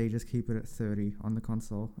 they just keep it at 30 on the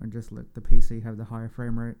console and just let the PC have the higher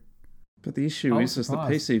frame rate. But the issue I is was the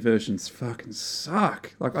surprised. PC versions fucking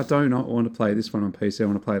suck. Like, I do not want to play this one on PC. I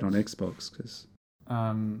want to play it on Xbox because.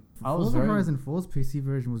 I was Forza very... Horizon 4's PC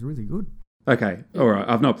version was really good. Okay, all right.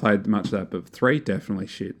 I've not played much of that, but 3 definitely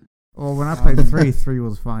shit. Well, when I played 3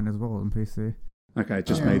 was fine as well on PC. Okay,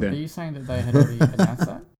 just Yeah, me Are then. you saying that they had already announced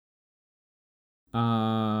that?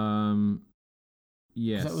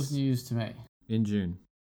 Yes. 'Cause that was news to me. In June.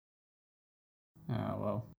 Oh,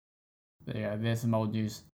 well. There you go. There's some old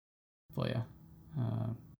news for you.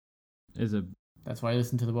 Is a That's why you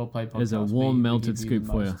listen to the Well Played podcast. is a We warm melted give you scoop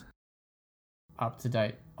the for you. most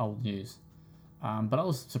up-to-date old news. But I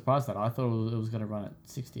was surprised that I thought it was going to run at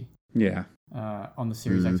 60 Yeah. on the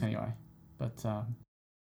Series X anyway. But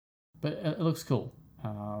it looks cool.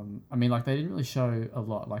 I mean, like, they didn't really show a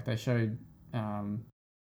lot. Like, they showed,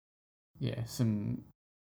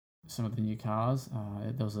 some of the new cars.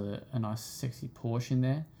 There was a nice, sexy Porsche in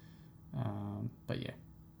there. But yeah,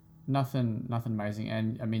 nothing amazing.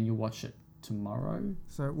 And I mean, you'll watch it tomorrow.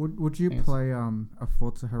 So would you Thanks. play a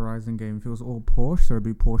Forza Horizon game if it was all Porsche? So it'd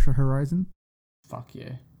be Porsche Horizon. Fuck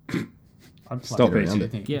yeah. I'd play Stop it.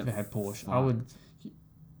 anything Get if they had Porsche. I fucked. would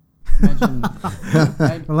imagine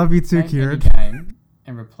I love you too, make any Kieran. game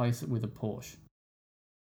and replace it with a Porsche.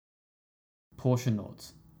 Porsche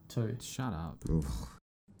Noughts too. Shut up. Oof.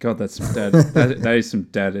 God, that's some dad. that is some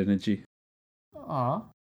dad energy. Ah,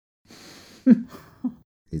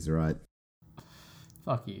 He's right.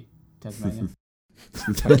 fuck you, Tasmania.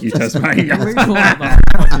 Fuck you, Tasmania. That's all I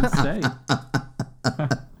fucking say.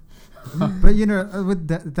 But you know, with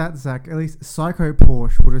that Zach, at least Psycho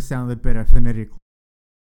Porsche would have sounded better phonetically.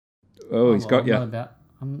 Oh, he's got I'm you. not about.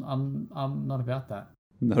 I'm not about that.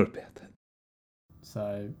 Not about that.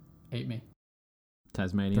 So eat me.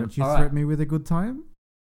 Tasmania. Don't you All threaten right. me with a good time?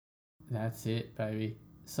 That's it, baby.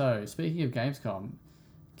 So, speaking of Gamescom,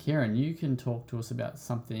 Kieran, you can talk to us about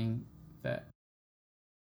something that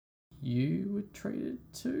you were treated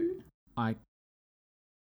to. I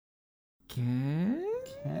can.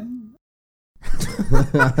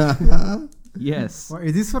 Yes. What,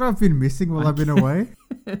 is this what I've been missing while I've been away?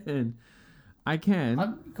 I can.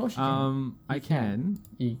 Of course you can. I can.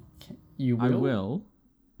 You will. I will.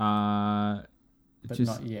 But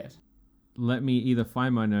Just not yet. let me either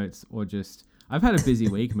find my notes or just. I've had a busy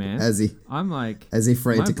week, man. As he I'm like.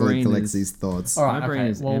 frantically brain collects is- his thoughts. All right. My brain Okay.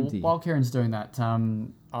 is Well, empty. while Kieran's doing that,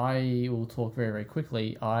 I will talk very, very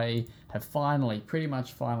quickly. I have pretty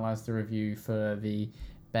much finalized the review for the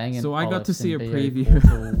Bang & So I got to see a Olufsen preview.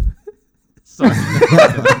 Portal Sorry.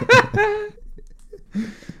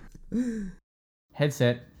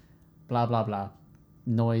 headset. Blah blah blah.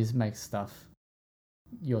 Noise makes stuff.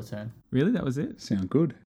 Your turn. Really, that was it? Sound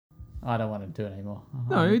good. I don't want to do it anymore.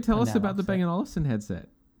 No, tell I'm us now about the upset. Bang & Olufsen headset.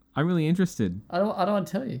 I'm really interested. I don't want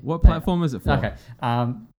to tell you. What No. platform is it for? Okay.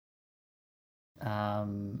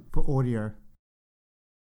 For audio.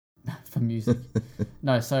 For music.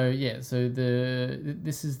 No, so yeah, so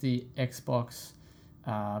this is the Xbox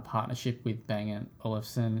partnership with Bang &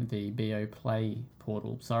 Olufsen, the BO Play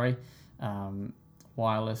portal,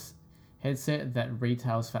 wireless headset that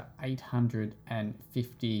retails for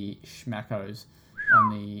 850 schmackos on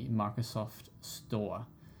the Microsoft Store.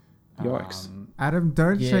 Yikes. Adam,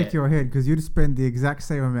 don't Yeah. shake your head because you'd spend the exact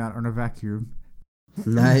same amount on a vacuum.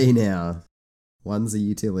 Nay, now. One's a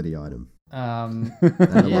utility item. Yeah,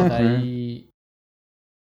 Analog.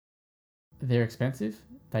 they're expensive.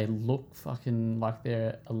 They look fucking like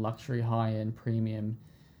they're a luxury high-end premium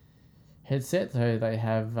headset. So they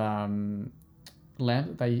have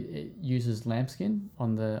it uses lambskin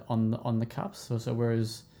on the cups. So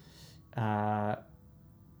whereas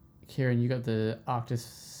Kieran, you got the Arctis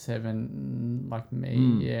 7 like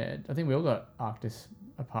me. Yeah, I think we all got Arctis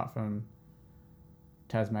apart from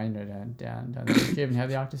Tasmania down there. Do you even have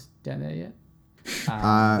the Arctis down there yet?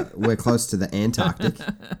 We're close to the Antarctic.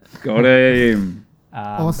 Got him.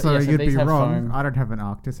 Also, but yeah, so you'd these be have wrong. foam. I don't have an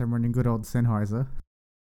Arctis. I'm running good old Sennheiser.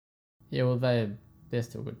 Yeah, well, they're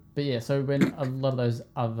still good. But yeah, so when a lot of those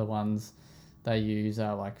other ones, they use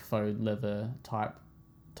like faux leather type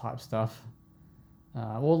stuff.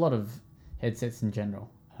 Well, a lot of headsets in general.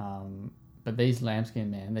 But these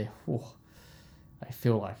lambskin, man, they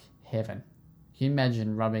feel like heaven. Can you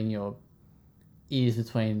imagine rubbing your ears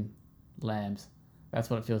between lambs? That's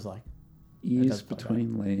what it feels like. Ears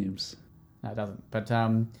between lambs. No, it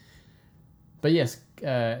doesn't. But yes,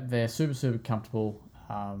 they're super, super comfortable.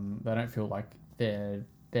 They don't feel like they're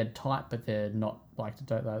tight, but they're not they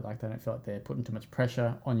don't feel like they're putting too much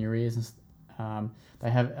pressure on your ears. They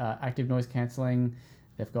have active noise cancelling.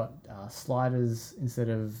 They've got sliders instead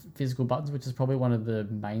of physical buttons, which is probably one of the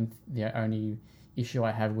only issue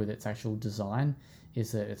I have with its actual design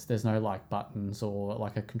is that there's no like buttons or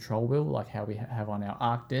like a control wheel like how we have on our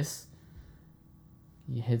Arctis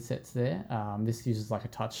headsets there. This uses like a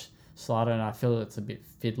touch slider, and I feel it's a bit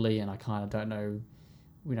fiddly, and I kind of don't know,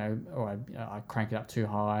 or I crank it up too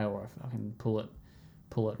high, or if I can pull it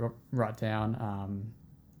right down.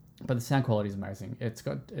 But the sound quality is amazing. It's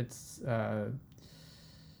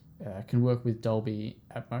can work with Dolby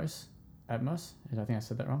Atmos. I think I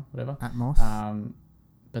said that wrong. Whatever. Atmos.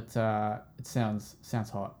 But it sounds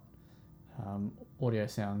hot. Audio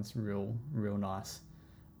sounds real nice.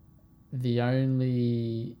 The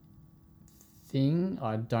only thing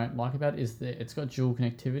I don't like about it is that it's got dual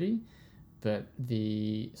connectivity, but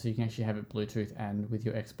so you can actually have it Bluetooth and with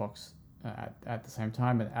your Xbox at the same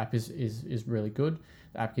time. And the app is really good.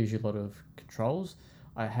 The app gives you a lot of controls.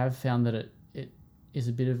 I have found that it is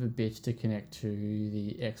a bit of a bitch to connect to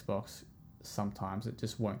the Xbox. Sometimes it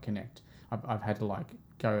just won't connect. I've had to like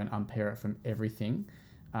go and unpair it from everything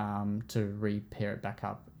to repair it back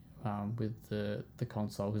up with the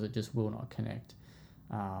console because it just will not connect.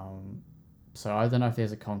 So I don't know if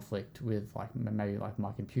there's a conflict with like maybe like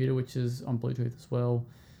my computer, which is on Bluetooth as well,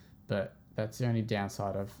 but that's the only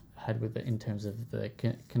downside I've had with it in terms of the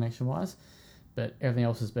connection wise. But everything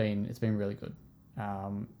else it's been really good.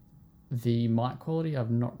 The mic quality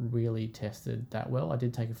I've not really tested that well. I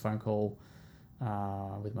did take a phone call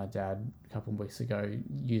with my dad a couple of weeks ago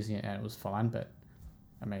using it, and it was fine. But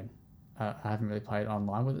I mean, I haven't really played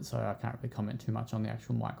online with it, so I can't really comment too much on the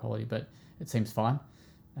actual mic quality. But it seems fine.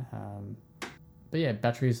 But yeah,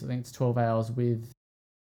 batteries. I think it's 12 hours with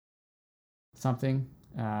something,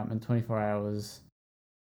 and 24 hours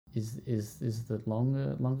is the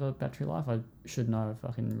longer battery life. I should know if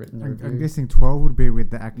I can written the review. I'm guessing 12 would be with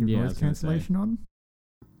the active Yeah, I noise was gonna cancellation on.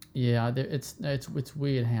 Yeah, it's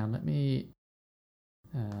weird. Hang on, let me.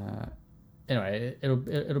 Anyway,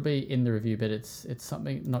 it'll be in the review, but it's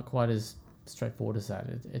something not quite as straightforward as that.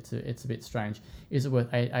 It's a bit strange. Is it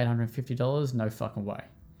worth $850? No fucking way.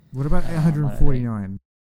 What about 849?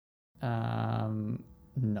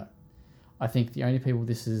 No. I think the only people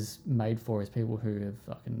this is made for is people who have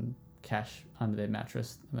fucking cash under their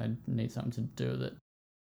mattress and they need something to do with it.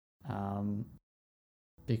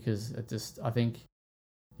 Because it just, I think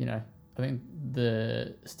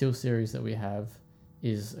the Steel series that we have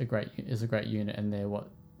is a great unit, and they're what,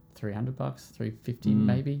 $300, $350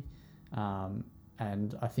 maybe.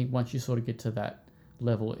 And I think once you sort of get to that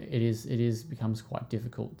level, it becomes quite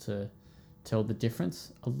difficult to tell the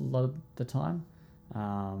difference a lot of the time.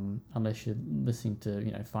 Unless you're listening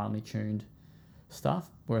to finely tuned stuff,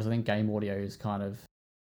 whereas I think game audio is kind of,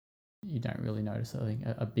 you don't really notice I think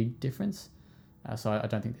a big difference. So I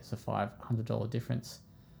don't think there's a $500 difference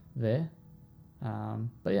there.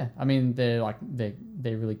 But yeah, I mean they're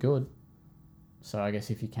really good. So I guess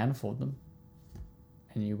if you can afford them,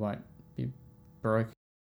 and you won't be broke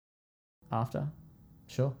after,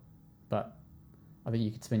 sure. But I think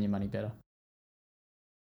you could spend your money better.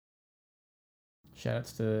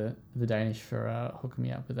 Shoutouts to the Danish for hooking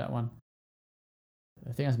me up with that one.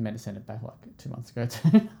 I think I was meant to send it back like 2 months ago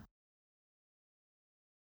too.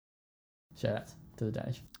 Shoutouts to the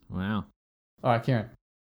Danish. Wow. All right, Kieran.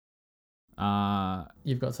 Uh,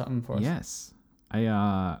 You've got something for us. yes.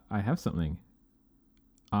 I have something.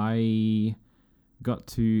 I got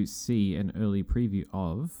to see an early preview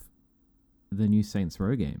of the new Saints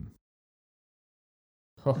Row game,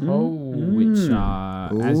 which,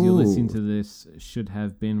 as you're listening to this, should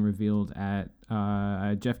have been revealed at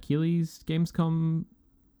Jeff Keighley's Gamescom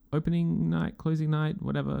opening night, closing night,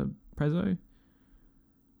 whatever, prezzo.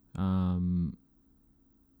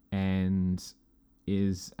 And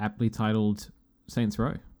is aptly titled Saints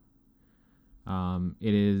Row.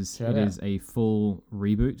 It is a full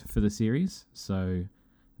reboot for the series, so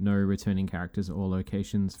no returning characters or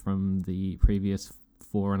locations from the previous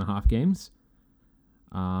 4.5 games.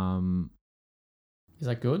 Is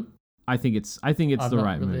that good? I think it's the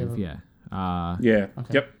right move. Yeah. Yeah.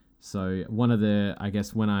 Okay. Yep. So one of the, I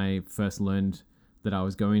guess, when I first learned that I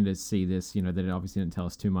was going to see this, that it obviously didn't tell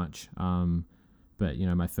us too much. But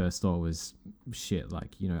my first thought was shit.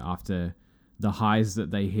 Like, after the highs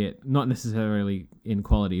that they hit, not necessarily in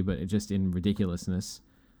quality, but just in ridiculousness,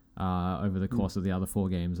 over the course of the other 4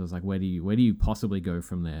 games, I was like, where do you possibly go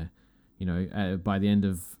from there? By the end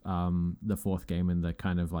of the 4th game and the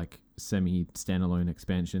kind of like semi standalone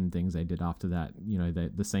expansion things they did after that,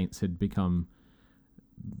 the Saints had become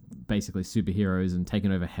basically superheroes and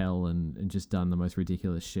taken over hell and just done the most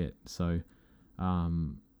ridiculous shit. So,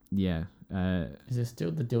 yeah. Is there still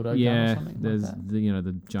the dildo gun yeah, or something there's like that?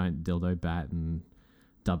 the giant dildo bat and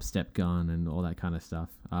dubstep gun and all that kind of stuff.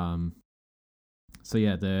 So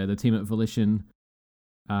yeah, the team at Volition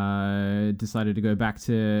decided to go back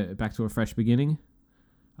to a fresh beginning.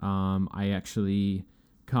 I actually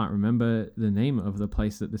can't remember the name of the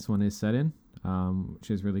place that this one is set in, which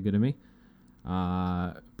is really good of me.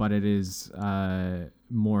 But it is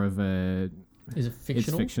more of a... Is it fictional?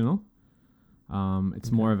 It's fictional.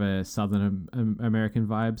 It's more of a Southern American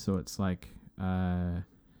vibe, so it's like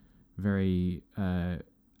very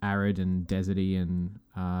arid and deserty and,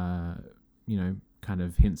 kind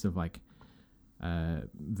of hints of like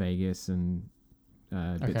Vegas and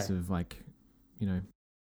bits of like,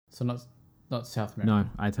 So not South America.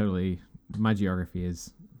 No, my geography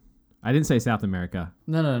is... I didn't say South America.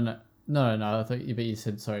 No. I thought you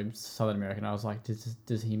said Southern American. I was like,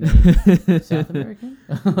 does he mean South American?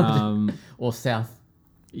 Or South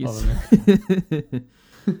of America?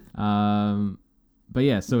 But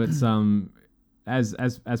yeah, so it's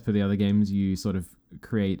as per the other games, you sort of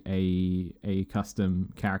create a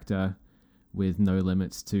custom character with no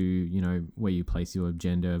limits to where you place your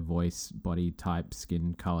gender, voice, body type,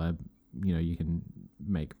 skin color. You can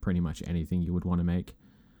make pretty much anything you would want to make.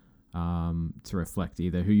 To reflect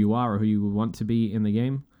either who you are or who you want to be in the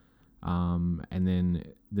game. And then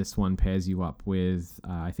this one pairs you up with,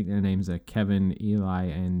 I think their names are Kevin, Eli,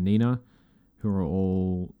 and Nina, who are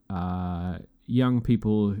all young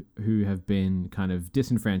people who have been kind of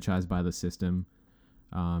disenfranchised by the system.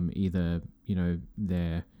 Either,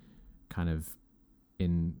 they're kind of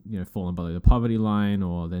in, falling below the poverty line,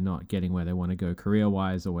 or they're not getting where they want to go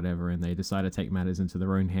career-wise or whatever, and they decide to take matters into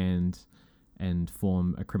their own hands and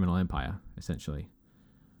form a criminal empire, essentially.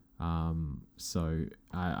 So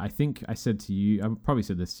I think I said to you, I probably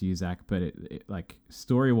said this to you, Zach, but it like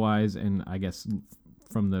story-wise, and I guess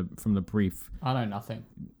from the brief, I know nothing.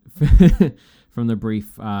 from the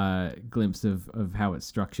brief glimpse of how it's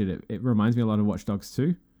structured, it reminds me a lot of Watch Dogs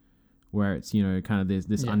 2, where it's kind of there's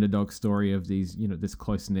this underdog story of these this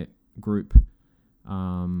close-knit group,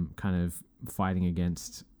 kind of fighting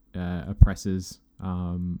against oppressors.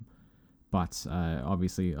 But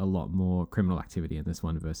obviously a lot more criminal activity in this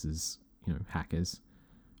one versus, hackers.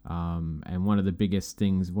 And one of the biggest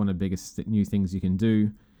new things you can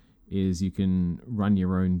do is you can run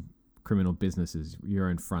your own criminal businesses, your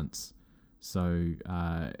own fronts. So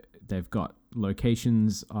they've got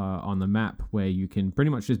locations on the map where you can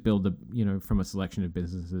pretty much just build from a selection of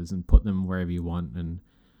businesses and put them wherever you want and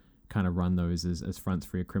kind of run those as fronts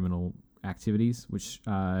for your criminal activities, which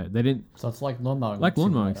they didn't. So it's like lawn mowing. Like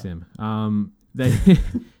lawn mowing sim. They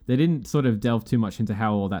they didn't sort of delve too much into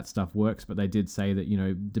how all that stuff works, but they did say that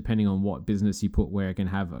depending on what business you put where, it can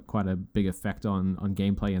have quite a big effect on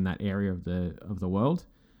gameplay in that area of the world,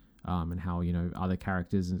 and how other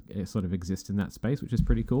characters sort of exist in that space, which is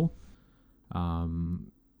pretty cool.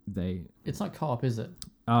 It's not co-op, is it?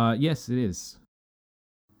 Yes, it is.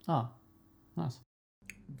 Oh, nice.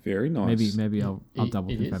 Very nice. Maybe I'll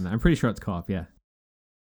double confirm that. I'm pretty sure it's co-op. Yeah.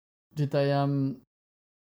 Did they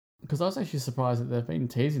because I was actually surprised that they've been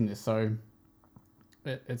teasing this, so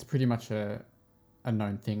it's pretty much a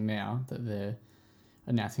known thing now that they're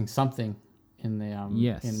announcing something in the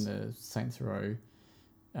in the Saints Row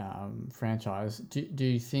franchise. Do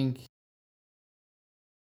you think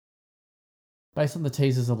Based on the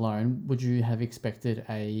teasers alone, would you have expected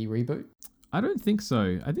a reboot? I don't think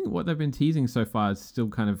so. I think what they've been teasing so far still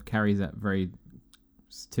kind of carries that very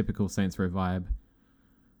typical Saints Row vibe.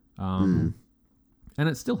 And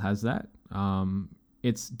it still has that.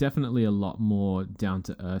 It's definitely a lot more down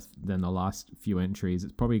to earth than the last few entries.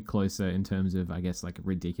 It's probably closer in terms of, I guess, like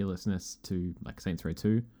ridiculousness to like Saints Row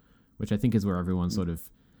 2, which I think is where everyone sort of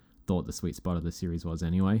thought the sweet spot of the series was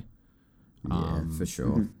anyway. Yeah, for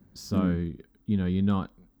sure. So, you know, you're not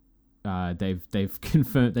they've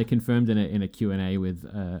confirmed in a Q&A with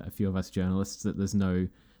a few of us journalists that there's no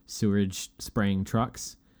sewage spraying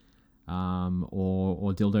trucks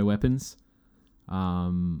or dildo weapons.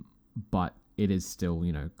 But it is still,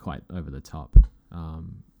 you know, quite over the top.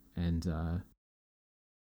 And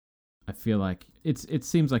I feel like it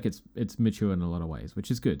seems like it's mature in a lot of ways, which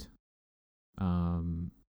is good.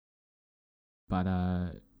 But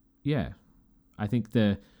yeah, I think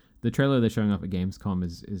the trailer they're showing up at Gamescom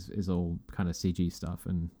is all kind of CG stuff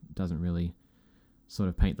and doesn't really sort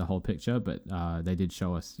of paint the whole picture. But they did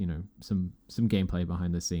show us, you know, some gameplay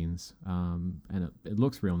behind the scenes, and it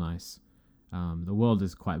looks real nice. The world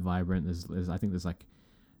is quite vibrant. There's I think there's like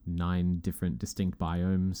 9 different distinct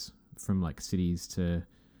biomes, from like cities to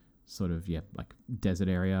sort of like desert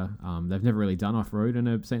area. They've never really done off-road in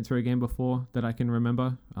a Saints Row game before that I can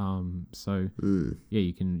remember. So yeah,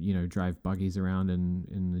 you can, you know, drive buggies around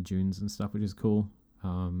in the dunes and stuff, which is cool.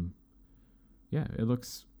 Yeah, it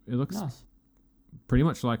looks Nice. pretty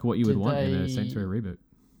much like what you would Did want in a they- Saints Row reboot.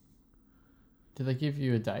 Did they give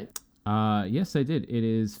you a date? Yes, they did. It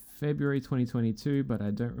is February 2022, but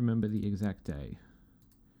I don't remember the exact day.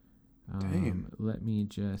 Damn. Let me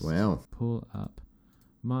just Wow. pull up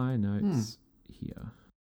my notes here.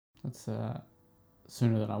 That's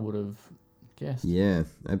sooner than I would have guessed. Yeah,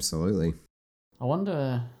 absolutely. I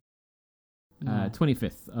wonder. No.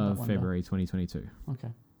 25th of wonder. February 2022. Okay,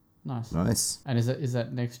 nice. Nice. And is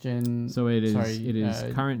that next gen? So it is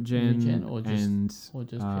Sorry, current new gen, gen or just- and or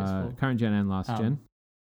just PS4? current gen and last Oh. gen.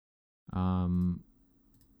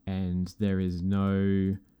 And there is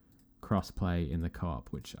no crossplay in the co-op,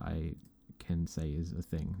 which I can say is a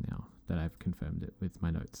thing now that I've confirmed it with my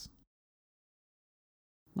notes.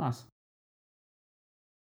 Nice.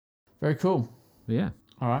 Very cool. But yeah,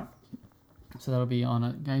 All right. So that'll be on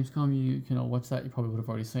at Gamescom. You can all watch that. You probably would have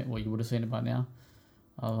already seen it. Well, you would have seen it by now.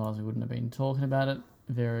 Otherwise, we wouldn't have been talking about it.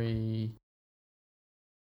 Very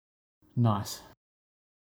nice.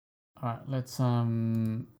 All right. Let's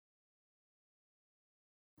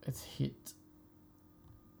hit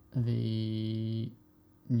the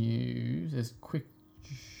news. There's quick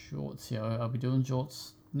shorts here. Are we doing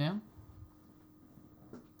shorts now?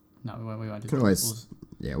 No, we won't do Can shorts. always-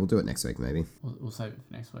 Yeah, we'll do it next week maybe. We'll save it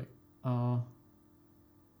for next week. Yeah,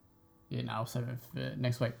 no, I'll save it for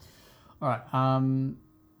next week. All right.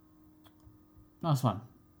 Nice one.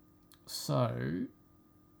 So,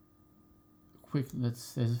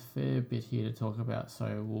 there's a fair bit here to talk about,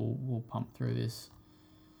 so we'll pump through this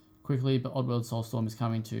quickly. But Oddworld Soulstorm is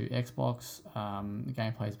coming to Xbox. The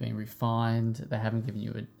gameplay is being refined. They haven't given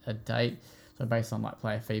you a date, so based on like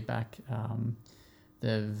player feedback,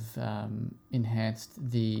 they've enhanced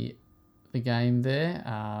the game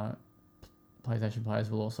there. PlayStation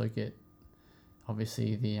players will also get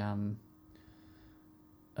obviously the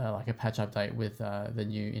like a patch update with the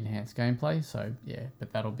new enhanced gameplay. So yeah,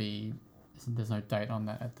 but there's no date on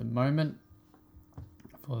that at the moment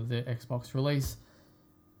for the Xbox release.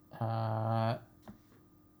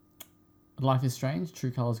 Life is Strange. True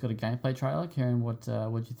Color's got a gameplay trailer. Kieran, what do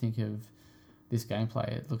you think of this gameplay?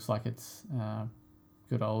 It looks like it's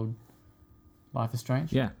good old Life is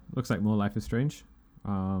Strange. yeah, looks like more Life is Strange.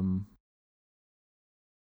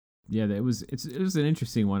 Yeah, it was an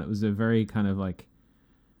interesting one. It was a very kind of like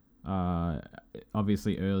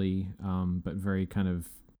obviously early, but very kind of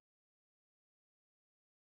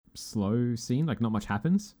slow scene. Like not much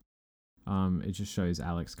happens. It just shows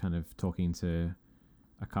Alex kind of talking to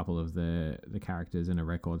a couple of the characters in a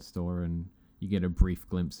record store, and you get a brief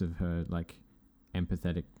glimpse of her like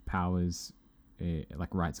empathetic powers,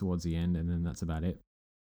 like right towards the end, and then that's about it.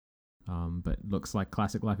 But looks like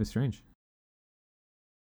classic Life is Strange.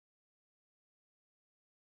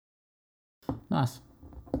 Nice.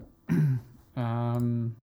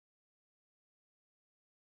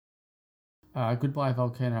 Goodbye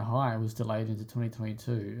Volcano High was delayed into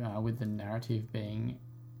 2022 with the narrative being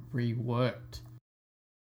reworked.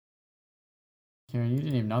 Kieran, you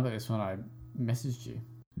didn't even know about this when I messaged you.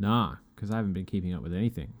 Nah, because I haven't been keeping up with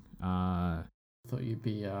anything. Thought you'd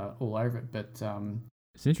be all over it, but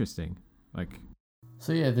It's interesting. Like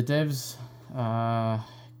so yeah, the devs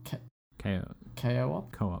co-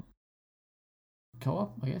 KO-op. co-op.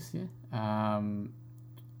 co-op, I guess. Yeah.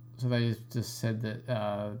 So they just said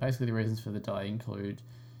that basically the reasons for the delay include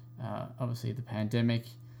obviously the pandemic,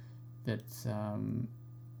 that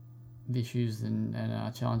the issues and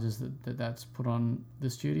challenges that's put on the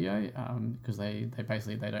studio, because they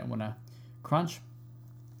basically they don't want to crunch,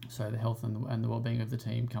 so the health and the well-being of the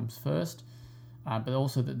team comes first, but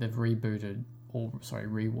also that they've reworked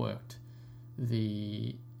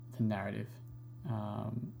the narrative.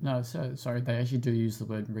 They actually do use the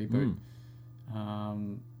word reboot.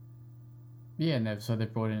 And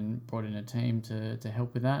they've brought in a team to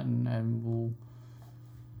help with that, and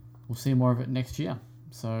we'll see more of it next year.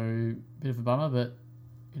 So bit of a bummer, but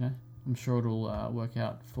I'm sure it'll work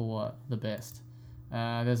out for the best.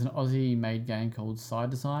 There's an Aussie-made game called Side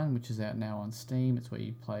Design, which is out now on Steam. It's where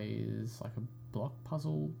you play as like a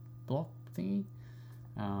puzzle block thingy.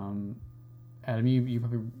 Adam, you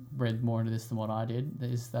probably read more into this than what I did.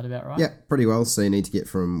 Is that about right? Yeah, pretty well. So you need to get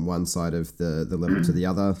from one side of the level to the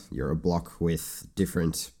other. You're a block with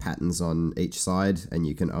different patterns on each side, and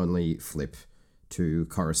you can only flip to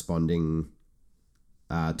corresponding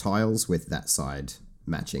tiles with that side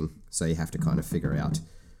matching. So you have to kind of figure out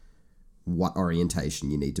what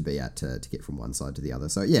orientation you need to be at to get from one side to the other.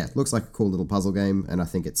 So yeah, looks like a cool little puzzle game, and I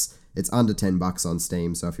think it's under $10 on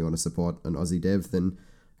Steam. So if you want to support an Aussie dev, then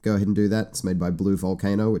go ahead and do that. It's made by Blue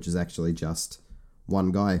Volcano, which is actually just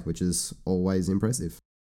one guy, which is always impressive.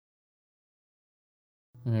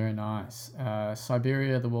 Very nice.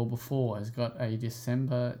 Siberia: The World Before has got a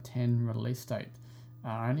December 10 release date.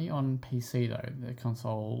 Only on PC though. The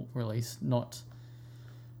console release not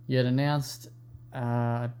yet announced.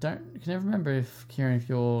 I can never remember if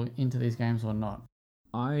you're into these games or not.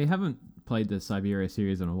 I haven't played the Siberia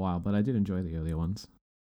series in a while, but I did enjoy the earlier ones.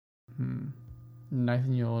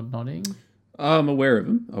 Nathan, you're nodding. I'm aware of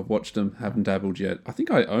them. I've watched them. Haven't dabbled yet. I think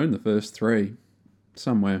I own the first 3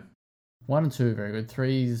 somewhere. 1 and 2 are very good.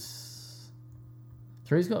 3's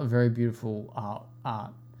got a very beautiful art.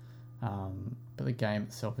 But the game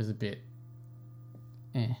itself is a bit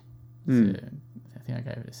So, I think I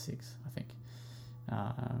gave it a 6, I think.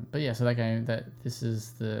 But yeah, so that game, this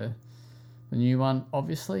is the new one,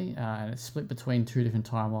 obviously, and it's split between 2 different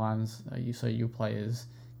timelines. You'll play as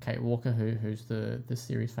Kate Walker, who's the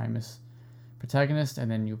series' famous protagonist, and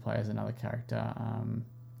then you'll play as another character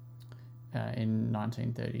in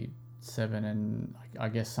 1937, and I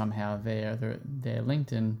guess somehow they're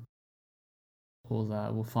linked, and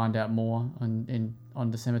we'll find out more on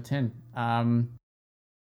December 10.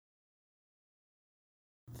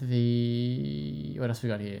 What else we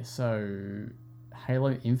got here? So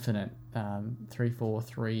Halo Infinite,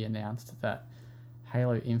 343 announced that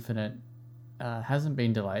Halo Infinite hasn't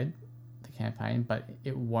been delayed, the campaign, but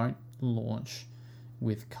it won't launch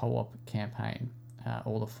with co-op campaign,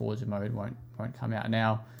 or the Forge mode won't come out.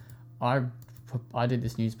 Now, I did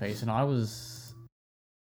this news piece, and I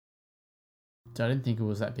didn't think it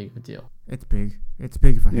was that big of a deal. It's big. It's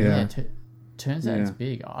big for Halo. Yeah, turns out it's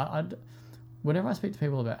big. Whenever I speak to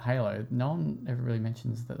people about Halo, no one ever really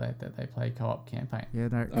mentions that they play co-op campaign. Yeah,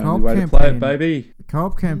 no. Only way to play it, baby.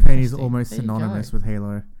 Co-op campaign is almost synonymous with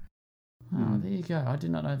Halo. Oh, there you go. I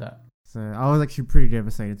did not know that. So I was actually pretty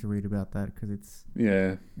devastated to read about that, because it's...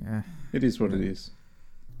 Yeah. It is what it is.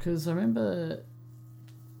 Because I remember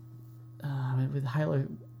with Halo...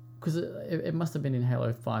 Because it must have been in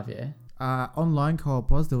Halo 5, yeah? Online co-op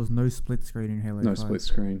there was no split screen in Halo 5. No split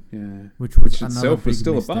screen, yeah. Which itself was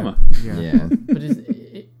still misstep. a bummer. Yeah. But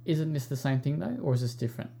isn't this the same thing, though? Or is this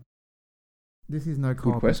different? This is no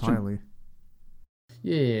co-op entirely.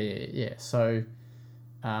 Yeah. So...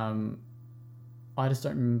 I just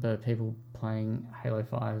don't remember people playing Halo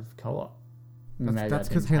 5 co-op. That's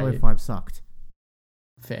because Halo 5 sucked.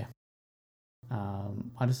 Fair. I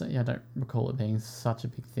don't recall it being such a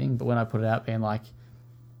big thing, but when I put it out being like,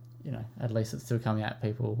 at least it's still coming out,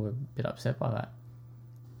 people were a bit upset by that.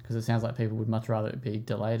 Because it sounds like people would much rather it be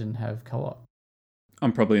delayed and have co-op.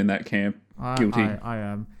 I'm probably in that camp. Guilty. I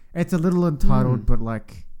am. It's a little entitled, but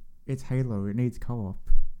it's Halo. It needs co-op.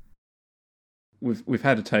 We've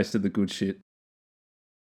had a taste of the good shit.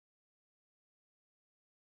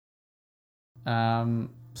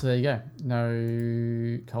 So there you go.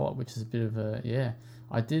 No co-op, which is a bit of a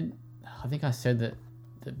I think I said that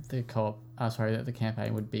the co-op. That the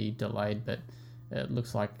campaign would be delayed, but it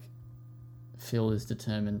looks like Phil is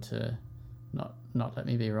determined to not let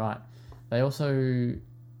me be right. They also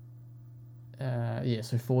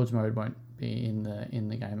so Forge mode won't be in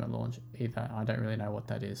the game at launch either. I don't really know what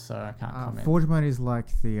that is, so I can't comment. Forge mode is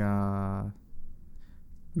like the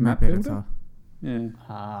map editor. Yeah.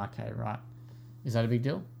 Okay, right. Is that a big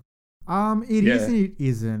deal? It Yeah. is and it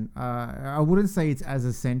isn't. I wouldn't say it's as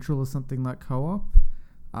essential as something like co-op,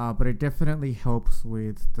 but it definitely helps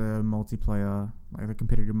with the multiplayer, like the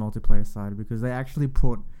competitive multiplayer side, because they actually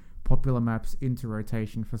put popular maps into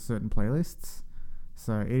rotation for certain playlists.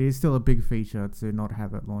 So it is still a big feature to not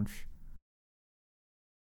have at launch.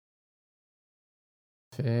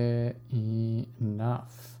 Fair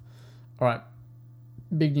enough. All right.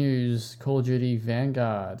 Big news: Call of Duty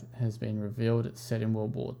Vanguard has been revealed. It's set in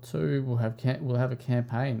World War II. We'll have a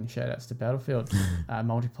campaign. Shout outs to Battlefield,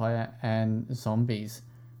 multiplayer and zombies.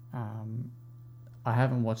 I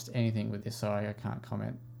haven't watched anything with this, so I can't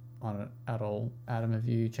comment on it at all. Adam, have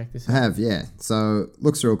you checked this I out? have, yeah. So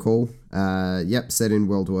looks real cool. Yep, set in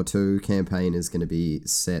World War II. Campaign is going to be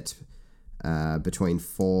set between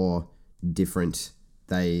 4 different.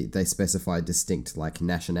 They specify distinct like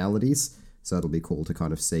nationalities. So it'll be cool to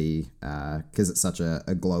kind of see, because it's such a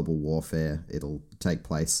global warfare, it'll take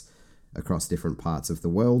place across different parts of the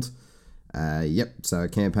world. Yep, so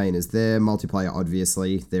campaign is there. Multiplayer,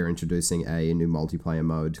 obviously, they're introducing a new multiplayer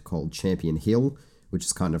mode called Champion Hill, which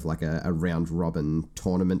is kind of like a round-robin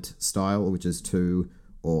tournament style, which is 2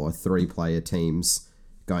 or 3 player teams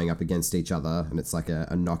going up against each other, and it's like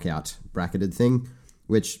a knockout bracketed thing,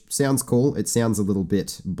 which sounds cool. It sounds a little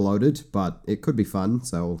bit bloated, but it could be fun,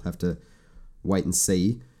 so we'll have to wait and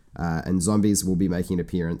see. And zombies will be making an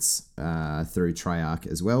appearance through Treyarch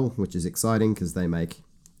as well, which is exciting because they make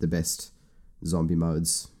the best zombie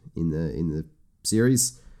modes in the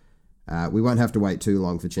series. We won't have to wait too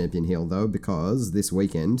long for Champion Hill though, because this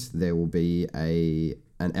weekend there will be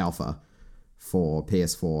an alpha for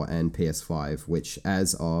PS4 and PS5, which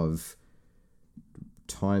as of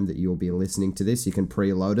time that you'll be listening to this, you can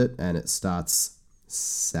preload it, and it starts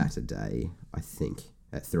Saturday, I think,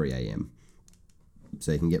 at 3 a.m.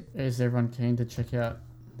 So you can get... Is everyone keen to check out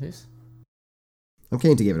this? I'm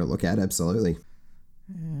keen to give it a look at, absolutely.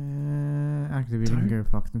 Activision can go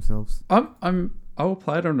fuck themselves. I will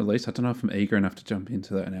play it on release. I don't know if I'm eager enough to jump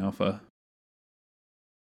into that in alpha.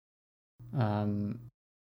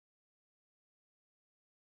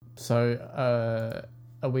 So,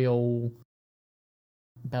 are we all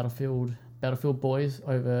Battlefield boys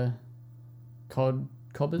over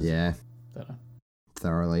CODbers? Yeah, Don't know.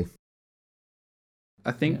 thoroughly.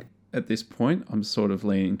 I think at this point, I'm sort of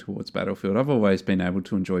leaning towards Battlefield. I've always been able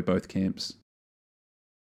to enjoy both camps.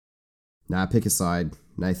 Nah, pick a side.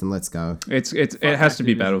 Nathan, let's go. It has to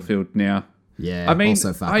be Activision. Battlefield now. Yeah, I mean,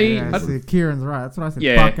 also fuck Yeah, Activision. see, Kieran's right. That's what I said.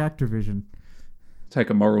 Yeah. Fuck Activision. Take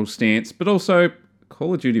a moral stance, but also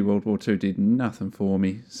Call of Duty World War II did nothing for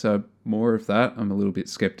me. So more of that, I'm a little bit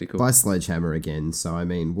skeptical. By Sledgehammer again, so I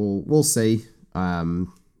mean, we'll see. I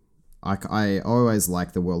always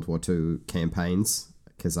like the World War II campaigns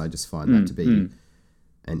because I just find that to be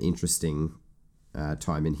an interesting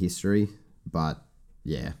time in history. But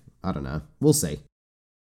yeah, I don't know. We'll see.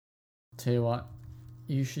 Tell you what,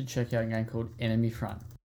 you should check out a game called Enemy Front.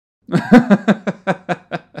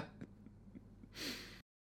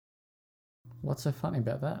 What's so funny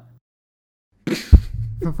about that?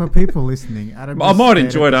 For people listening, Adam. I just might stared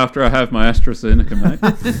enjoy it after I have my AstraZeneca, mate.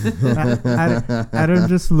 Adam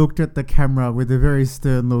just looked at the camera with a very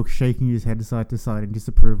stern look, shaking his head side to side in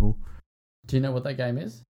disapproval. Do you know what that game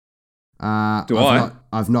is? I've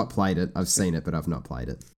not played it. I've seen it, but I've not played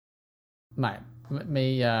it. Mate, let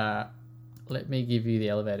me give you the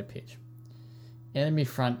elevator pitch. Enemy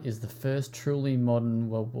Front is the first truly modern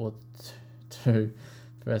World War II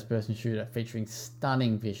first-person shooter featuring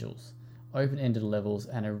stunning visuals, open-ended levels,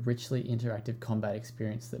 and a richly interactive combat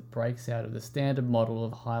experience that breaks out of the standard model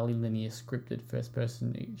of highly linear scripted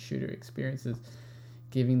first-person shooter experiences,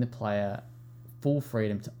 giving the player full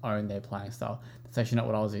freedom to own their playing style. That's actually not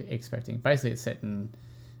what I was expecting. Basically, it's set in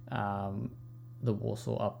the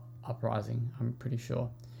Warsaw Uprising, I'm pretty sure.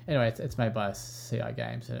 Anyway, it's made by CI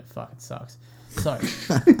Games, and it fucking sucks. So,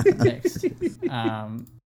 next.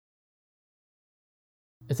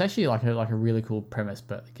 It's actually like a really cool premise,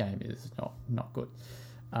 but the game is not good.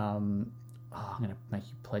 I'm gonna make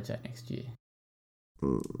you pledge that next year. I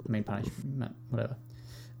mean, punishment, whatever.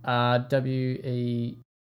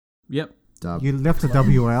 Yep. Dub. You left the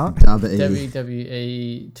W out.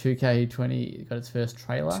 WWE 2K20 got its first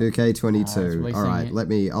trailer. 2K22. releasing All right,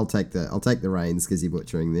 it. I'll take the reins because you're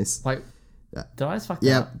butchering this. Wait, did I just fuck that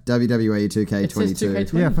Yep, up? WWE It says 2K22.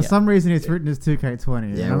 2K20. Yeah, for here. some reason it's written as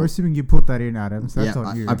 2K20. Yeah, and I'm well- assuming you put that in, Adam. So that's Yeah,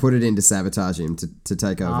 on you. I put it in to sabotage him to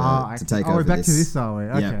take over. Ah, to take oh, over we're back this. to this, are we?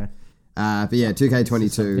 Okay. Yeah. But yeah, This is some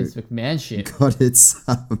 2K22 Vince McMahon shit.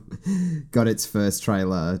 got its first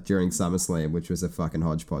trailer during SummerSlam, which was a fucking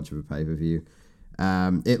hodgepodge of a pay-per-view.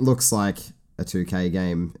 It looks like a 2K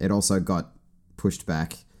game. It also got pushed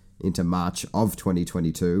back into March of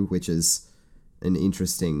 2022, which is an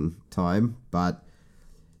interesting time. But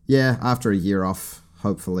yeah, after a year off,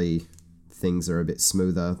 hopefully things are a bit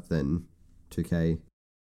smoother than 2K20,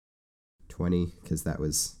 because that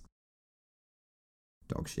was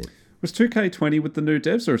dog shit. Was 2K20 with the new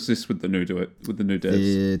devs, or is this with the new devs?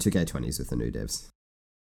 The 2K20s with the new devs.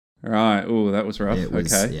 Right. Oh, that was rough. It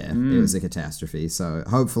was, okay. Yeah, it was a catastrophe. So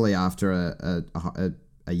hopefully after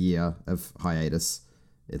a year of hiatus,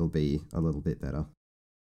 it'll be a little bit better.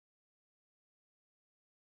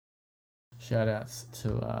 Shout outs to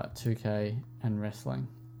 2K and wrestling.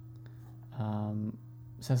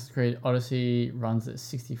 Assassin's Creed Odyssey runs at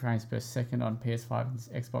 60 frames per second on PS5 and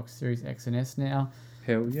Xbox Series X and S now.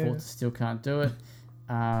 Hell yeah. Forza still can't do it.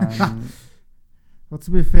 Well, to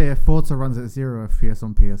be fair, Forza runs at 0 FPS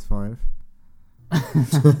on PS5.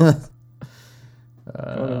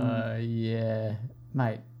 Yeah.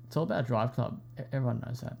 Mate, it's all about Drive Club. Everyone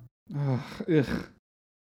knows that. Oh, ugh.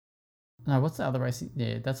 No, what's the other racing?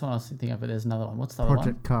 Yeah, that's what I was thinking of, but there's another one. What's the other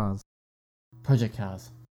Project Cars. one? Project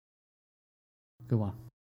Cars. Good one.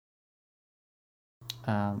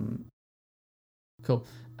 Cool.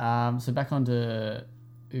 So back onto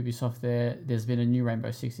Ubisoft there. There's been a new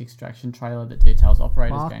Rainbow Six Extraction trailer that details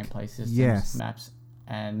operators, gameplay systems, maps,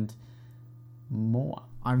 and more.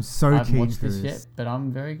 I'm so I haven't keen watched for this this. yet, but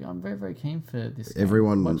I'm very, very keen for this. Game.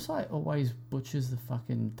 Everyone- The website always butchers the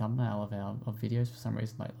fucking thumbnail of videos for some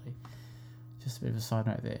reason lately. Just a bit of a side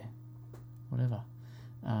note there. Whatever.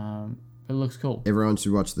 It looks cool. Everyone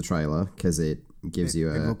should watch the trailer because it gives you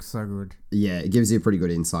It looks so good. it gives you a pretty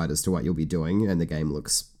good insight as to what you'll be doing, and the game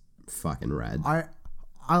looks fucking rad. I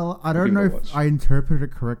don't know if I interpreted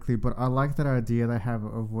it correctly, but I like that idea they have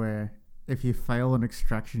of where if you fail an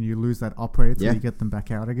extraction, you lose that operator till Yeah. you get them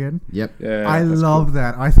back out again. Yep. Yeah, I that's love cool.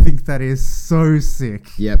 that. I think that is so sick.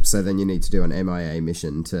 Yep. So then you need to do an MIA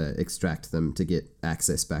mission to extract them to get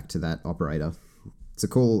access back to that operator. It's a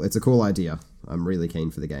cool idea. I'm really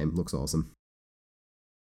keen for the game. Looks awesome.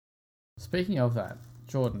 Speaking of that,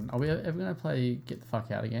 Jordan, are we ever going to play Get the Fuck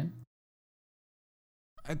Out again?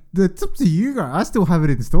 It's up to you guys. I still have it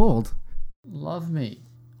installed. Love me.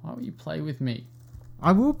 Why don't you play with me?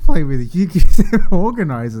 I will play with it. You can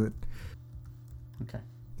organize it. Okay.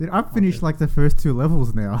 Dude, I've finished like the first 2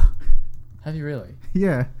 levels now. Have you really?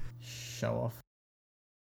 Yeah. Show off.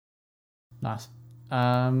 Nice.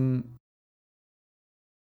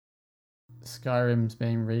 Skyrim's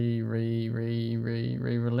been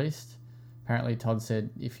re-released. Apparently Todd said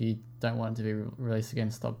if you don't want it to be released again,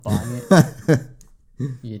 stop buying it.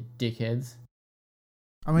 You dickheads.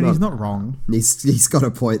 I mean, he's not wrong. He's got a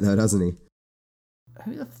point though, doesn't he?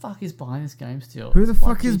 Who the fuck is buying this game still? Who the Like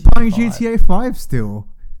fuck is buying 5? GTA 5 still?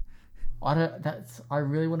 I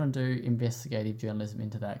really want to do investigative journalism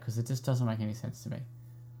into that because it just doesn't make any sense to me.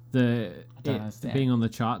 The don't it understand. being on the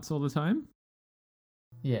charts all the time.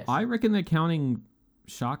 Yes. I reckon they're counting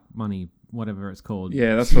shark money, whatever it's called.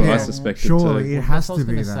 Yeah, that's what I Yeah, suspected surely too. it has That's what I to was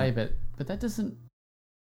be gonna that. say, but that doesn't.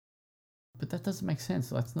 But that doesn't make sense.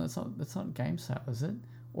 That's not game sale, is it?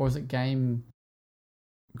 Or is it game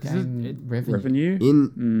 'Cause revenue? Revenue?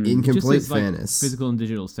 In It just complete says, like, fairness, physical and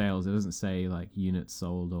digital sales. It doesn't say like units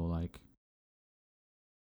sold or like.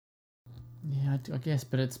 Yeah, I guess,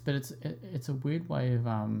 but it's a weird way of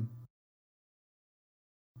I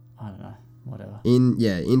don't know, whatever.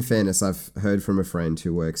 in fairness, I've heard from a friend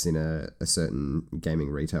who works in a certain gaming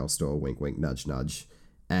retail store. Wink, wink, nudge, nudge,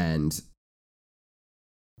 and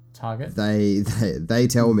Target. they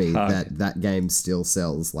tell me Target. that game still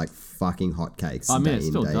sells like fucking hotcakes. I mean, day it in,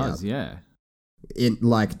 still day does. out. Yeah.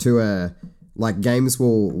 Games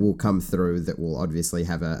will come through that will obviously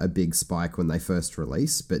have a big spike when they first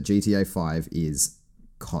release, but GTA 5 is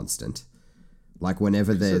constant. Like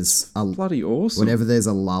whenever there's Bloody awesome. whenever there's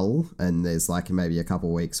a lull and there's like maybe a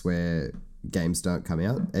couple weeks where games don't come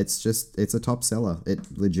out, it's a top seller.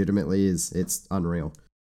 It legitimately is. It's unreal.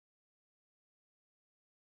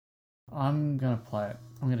 I'm gonna play it.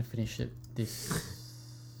 I'm gonna finish it this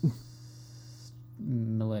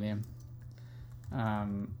millennium.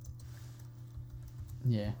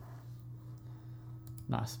 Yeah.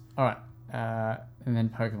 Nice. All right. And then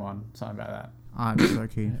Pokemon. Something about that. I'm so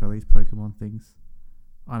keen for these Pokemon things.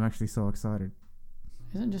 I'm actually so excited.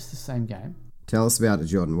 Isn't it just the same game? Tell us about it,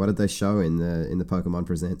 Jordan. What did they show in the Pokemon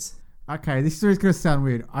Presents? Okay, this story's gonna sound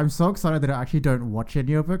weird. I'm so excited that I actually don't watch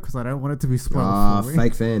any of it because I don't want it to be spoiled Ah, for me.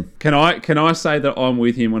 fake fan. Can I say that I'm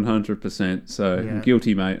with him 100%? So Yeah.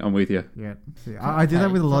 guilty, mate. I'm with you. Yeah, see, I do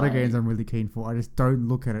that with a lot of Okay. games I'm really keen for. I just don't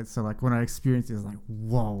look at it, so like when I experience it, it's like,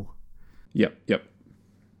 whoa. Yep.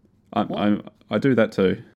 I do that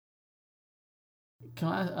too. Can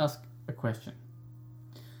I ask a question?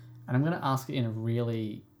 and I'm going to ask it in a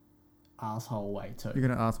really asshole way too. You're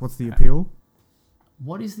gonna ask, what's the appeal?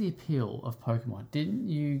 What is the appeal of Pokemon? Didn't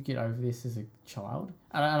you get over this as a child?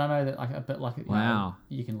 And I know that, like, but like, Wow.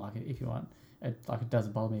 you can like it if you want. It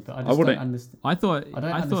doesn't bother me, but I I just wouldn't- don't understand. I thought that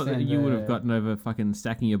understand you would the- have gotten over fucking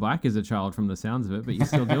stacking your bike as a child from the sounds of it, but you're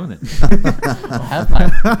still doing it. I have,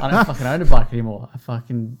 mate. I don't fucking own a bike anymore. I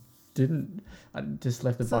fucking didn't. I just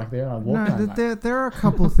left the bike there and I walked home, mate. there are a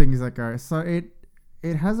couple things that go. So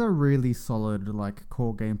it has a really solid like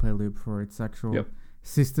core gameplay loop for its actual Yep.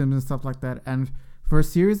 systems and stuff like that. And for a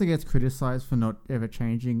series that gets criticized for not ever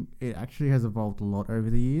changing, it actually has evolved a lot over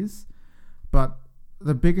the years. But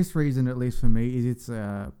the biggest reason, at least for me, is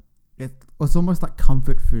it's almost like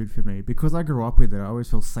comfort food for me because I grew up with it. I always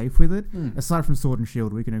feel safe with it. Aside from Sword and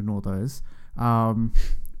Shield, we can ignore those.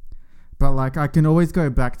 But like I can always go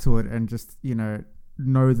back to it and just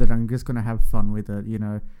know that I'm just gonna have fun with it.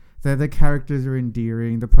 The characters are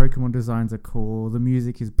endearing, the Pokemon designs are cool, the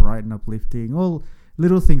music is bright and uplifting, all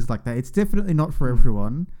little things like that. It's definitely not for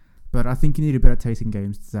everyone, but I think you need a better taste in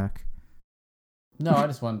games, Zach. No, I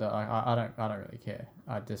just wonder. I don't really care.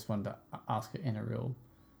 I just wanted to ask it in a real.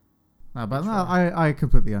 I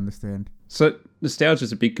completely understand. So nostalgia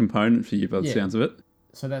is a big component for you by the Yeah. sounds of it.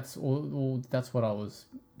 So that's all. That's what I was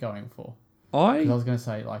going for. 'Cause I was going to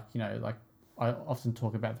say, like, like I often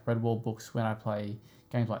talk about the Red Wall books when I play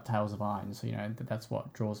games like Tales of Iron. So that's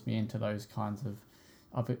what draws me into those kinds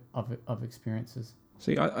of experiences.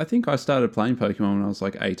 See, I think I started playing Pokemon when I was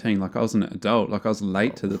like 18. Like I was an adult. Like I was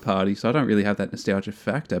late to the party, so I don't really have that nostalgia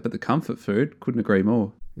factor. But the comfort food, couldn't agree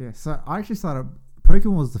more. Yeah, so I actually started...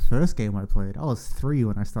 Pokemon was the first game I played. I was 3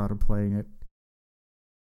 when I started playing it.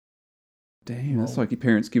 Damn, that's like your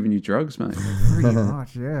parents giving you drugs, mate. Pretty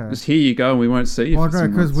much, yeah. Just here you go, and we won't see you. Well, for no,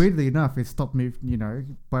 some because months. weirdly enough, it stopped me,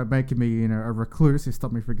 by making me, a recluse. It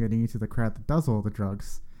stopped me from getting into the crowd that does all the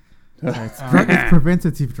drugs. So it's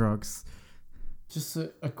preventative drugs. Just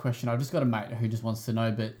a question. I've just got a mate who just wants to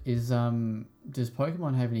know, but does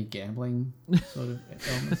Pokemon have any gambling sort of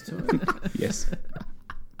elements to it? Yes.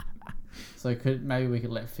 So maybe we could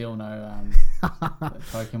let Phil know that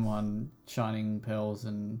Pokemon Shining Pearls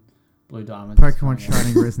and Blue Diamonds. is Pokemon coming out.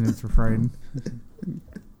 Shining Resonance Refrain.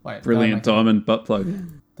 Wait, Brilliant did diamond butt plug.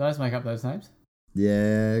 Did I just make up those names?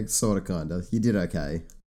 Yeah, sort of, kind of. You did okay.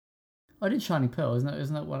 I did Shining Pearl,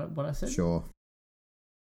 isn't that what I said? Sure.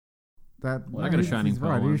 I got a Shining Pearl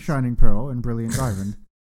Right, it is once. Shining Pearl and Brilliant Diamond.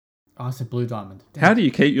 Oh, I said Blue Diamond. Damn. How do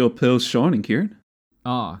you keep your pearls shining, Kieran?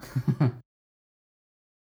 Oh,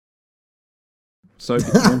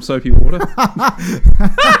 Warm soapy water.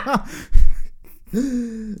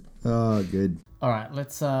 Oh, good. All right,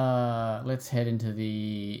 let's head into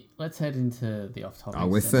the off topic. Oh,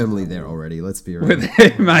 we're firmly there already. Let's be We're real.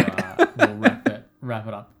 there, mate. We'll wrap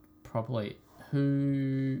it up properly.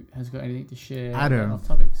 Who has got anything to share Adam. on off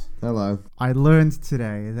topics? Hello. I learned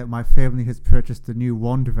today that my family has purchased a new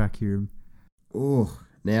wand vacuum. Oh,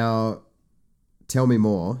 now tell me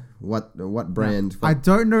more. What brand? I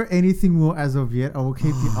don't know anything more as of yet. I will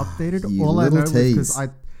keep you updated. You All I know little is because tease.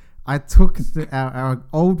 I took our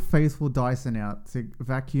old faithful Dyson out to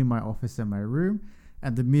vacuum my office and my room,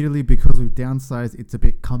 and immediately because we've downsized, it's a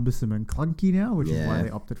bit cumbersome and clunky now, which is why Yeah. they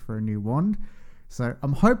opted for a new wand. So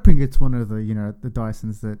I'm hoping it's one of the the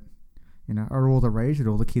Dysons that are all the rage that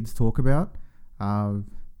all the kids talk about. I'm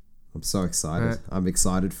so excited. I'm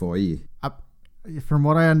excited for you. From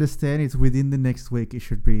what I understand, it's within the next week. It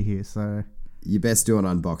should be here. So You best do an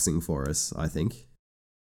unboxing for us, I think.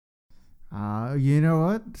 you know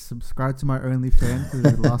what? Subscribe to my OnlyFans for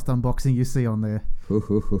the last unboxing you see on there. Hoo,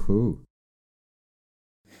 hoo, hoo, hoo.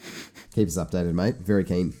 Keep us updated, mate. Very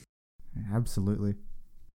keen. Absolutely.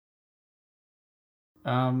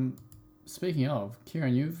 Speaking of,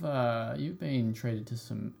 Kieran, you've been treated to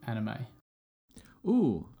some anime.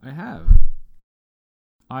 ooh, I have.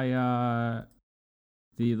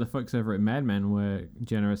 The folks over at Madman were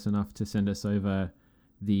generous enough to send us over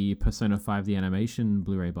the Persona 5 the animation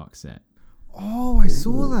Blu-ray box set. Oh, I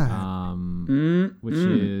saw that. Which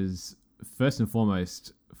is first and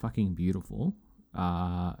foremost fucking beautiful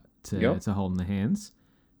to hold in the hands.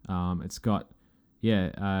 It's got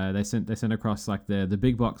they sent across like the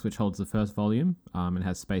big box which holds the first volume and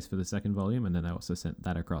has space for the second volume, and then they also sent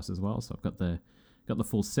that across as well. So I've got the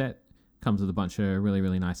full set. Comes with a bunch of really,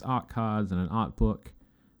 really nice art cards and an art book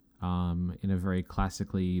in a very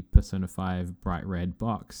classically Persona 5 bright red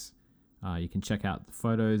box. You can check out the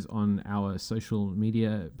photos on our social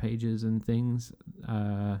media pages and things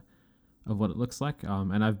of what it looks like.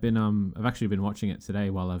 And I've actually been watching it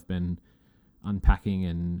today while I've been unpacking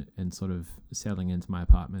and sort of settling into my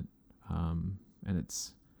apartment. And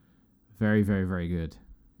it's very, very, very good.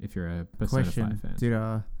 if you're a Persona 5 Question: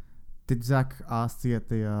 fan. Did Zach ask to get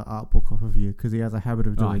the art book off of you? Because he has a habit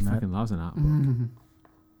of Oh, doing he that. fucking loves an art book.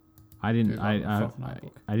 I didn't. Dude, love a fucking I art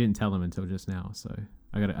book. didn't tell him until just now, so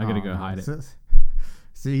I gotta go hide it.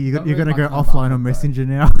 So you're Not gonna really go much on offline art on book, though. Messenger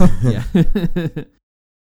now.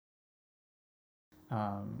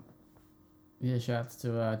 Yeah, shouts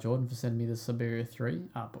to Jordan for sending me the Siberia 3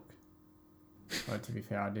 art book. Well, to be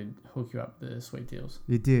fair, I did hook you up the sweet deals.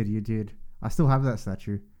 You did. I still have that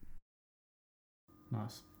statue.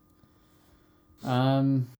 Nice.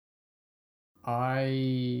 I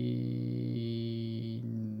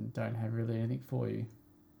don't have really anything for you.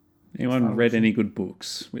 Anyone read any good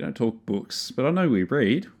books? We don't talk books, but I know we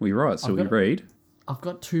read. We write, so we read. I've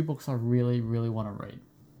got 2 books I really, really want to read.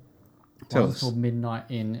 Tell One's us. called Midnight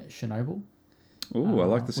in Chernobyl, Oh, I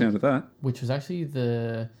like the sound of that. which was actually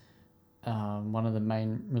the one of the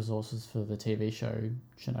main resources for the TV show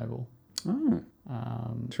Chernobyl. Oh,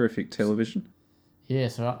 terrific television. Yeah,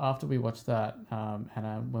 so after we watched that,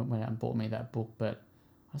 Hannah went out and bought me that book, but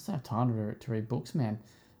I just don't have time to read books, man.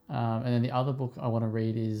 And then the other book I want to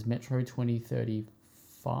read is Metro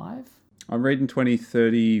 2035. I'm reading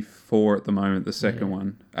 2034 at the moment, the second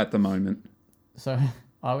one at the moment. So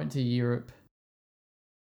I went to Europe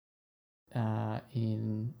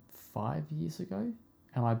in 5 years ago,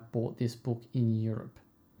 and I bought this book in Europe.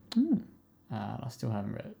 I still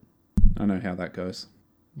haven't read it. I know how that goes.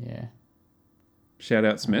 Yeah. Shout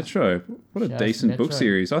outs Metro. What a shout outs decent book Metro.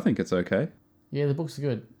 series. I think it's okay. Yeah, the books are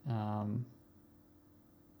good.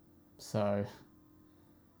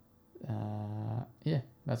 Yeah,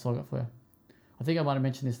 that's all I got for you. I think I might have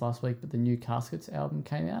mentioned this last week, but the new Caskets album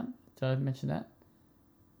came out. Did I mention that?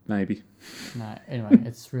 Maybe. No. Anyway,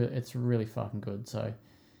 it's really fucking good. So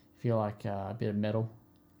if you like a bit of metal,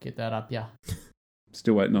 get that up, yeah.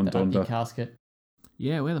 Still waiting on That up your Donda. Casket.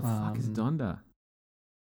 Yeah, where the fuck is Donda?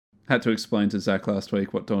 Had to explain to Zach last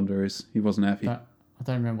week what Donda is. He wasn't happy. I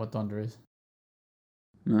don't remember what Donda is.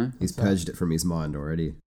 No? He's purged it from his mind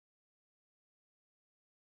already.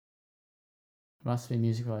 It must be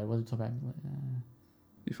music related. What are you talking about?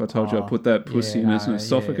 If I told you I put that pussy in as an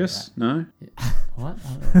esophagus? No? What? I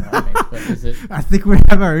don't know what that means, but is it I think we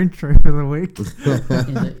have our intro for the week. is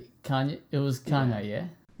it Kanye? It was Kanye, yeah?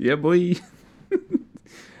 Yeah, boy.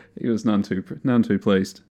 He was none too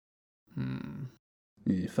pleased.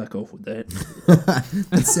 Yeah, fuck off with that.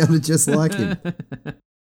 That sounded just like him.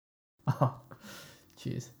 Oh,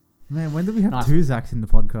 cheers. Man, when did we have Nice. 2 Zachs in the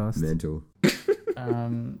podcast? Mental.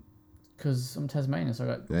 Because I'm Tasmanian, so I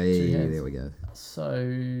got 2 Hey, heads. there we go.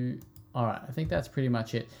 So, all right, I think that's pretty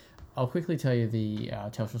much it. I'll quickly tell you the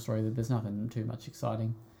Telstra story. That there's nothing too much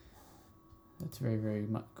exciting. That's very, very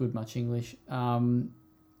good, much English.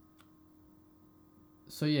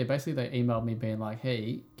 So yeah, basically they emailed me being like,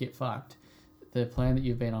 "Hey, get fucked. The plan that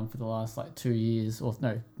you've been on for the last 2 years, or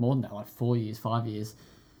no, more than that, 4 years, 5 years,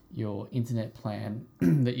 your internet plan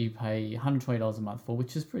that you pay $120 a month for,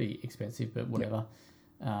 which is pretty expensive, but whatever."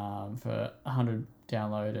 For 100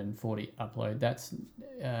 download and 40 upload. That's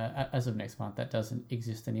as of next month. That doesn't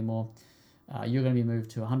exist anymore. You're going to be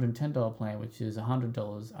moved to a $110 plan, which is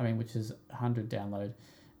 $100. Which is 100 download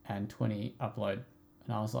and 20 upload.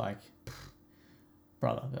 And I was like,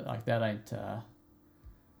 brother, that ain't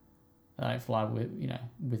fly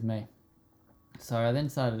with me. So I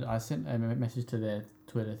then I sent a message to their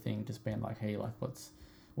Twitter thing, just being like, hey, what's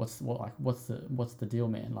the deal,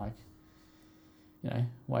 man?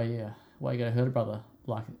 Why you gotta hurt a brother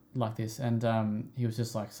like this? And he was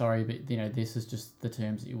just like, sorry, but this is just the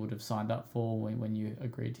terms that you would have signed up for when you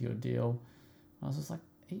agreed to your deal. I was just like,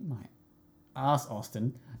 eat my ass,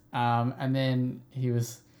 Austin. And then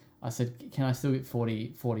I said, can I still get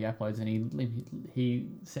 40 uploads? And he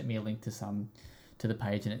sent me a link to the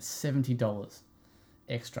page, and it's $70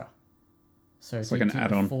 extra. So It's like an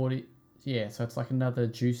add-on. 40, yeah, so it's like another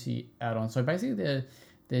juicy add-on. So basically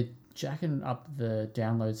they're jacking up the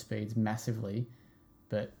download speeds massively,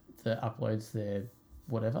 but the uploads, they're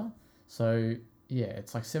whatever. So yeah,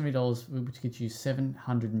 it's like $70, which gets you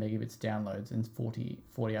 700 megabits downloads and 40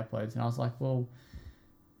 uploads. And I was like, well,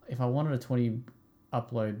 if I wanted a 20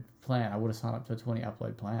 upload plan, I would have signed up to a 20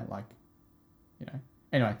 upload plan.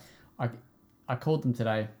 Anyway, I called them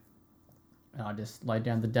today and I just laid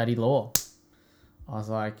down the daddy law. I was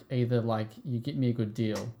like, either you get me a good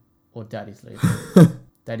deal or daddy's leaving.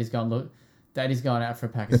 Daddy's going out for a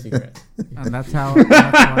pack of cigarettes. And that's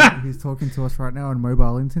why he's talking to us right now on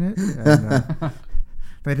mobile internet. And,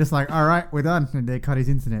 they're just like, all right, we're done. And they cut his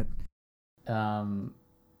internet. And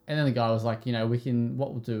then the guy was like,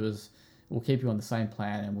 what we'll do is we'll keep you on the same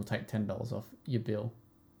plan and we'll take $10 off your bill.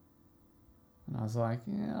 And I was like,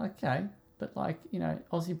 yeah, okay. but like,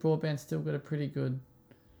 Aussie Broadband's still got a pretty good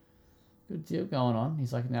deal going on.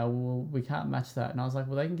 He's like, no, well, we can't match that. And I was like,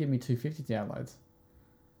 well, they can give me 250 downloads.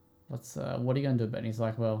 What are you going to do about it? And he's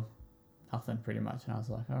like, well, nothing pretty much. And I was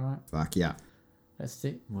like, all right, Fuck yeah. that's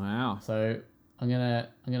it. Wow. So I'm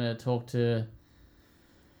gonna talk to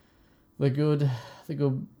the good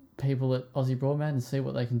people at Aussie Broadband and see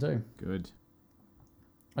what they can do. Good.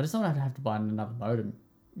 I just don't have to buy another modem.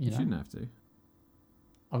 You shouldn't have to.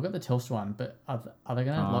 I've got the Telstra one, but are they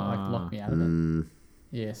gonna lock me out of it?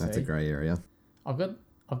 Yeah, That's a grey area. I've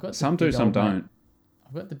got Some the do, big some old don't. mate.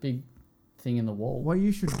 I've got the big thing in the wall. What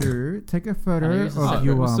you should do, take a photo I use the of same-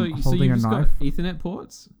 you so holding you've a just knife. got Ethernet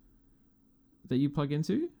ports that you plug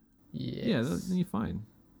into? Yes. Yeah, then you're fine.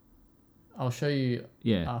 I'll show you.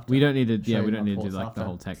 Yeah, After. we don't need to. Show Yeah, you we don't my need to do ports like after. the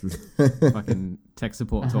whole fucking tech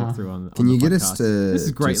support talk through on. Can on you the get us podcast. to This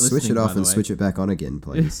is great to switch it listening, off by the and way. switch it back on again,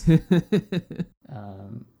 please?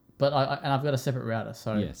 But I've got a separate router,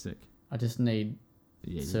 so Yeah, sick. I just need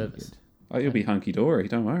Yeah, you'll be service. good. Oh, you'll be hunky dory.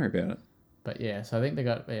 Don't worry about it. But yeah, so I think they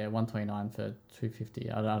got 129 for 250.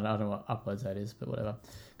 I don't know what uploads that is, but whatever.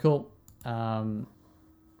 Cool.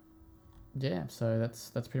 Yeah, so that's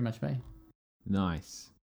pretty much me. Nice.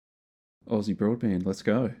 Aussie Broadband, let's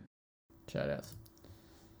go. Shout outs.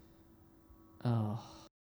 Oh,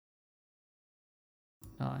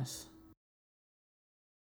 nice.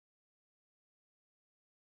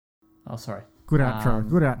 Oh, sorry. Good outro.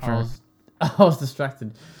 Good outro. I was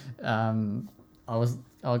distracted.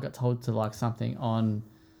 I got told to like something on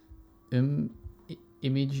Imuga.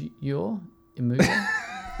 Imager?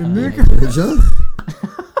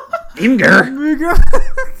 Imgur!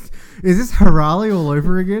 Is this Harali all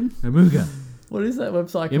over again? Amuga. What is that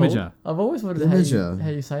website called? Imager. I've always wondered Imager. how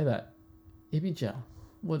you say that. Imager.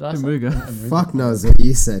 What did I say? Amuga. Fuck knows what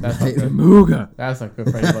you said, That's mate. not good. Amuga. That's not good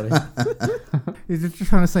for anybody. He's just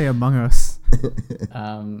trying to say Among Us.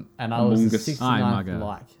 And I was the Among Us. 69th Imager.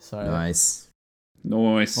 like. So Nice.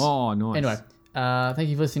 Nice. Oh, nice. anyway, thank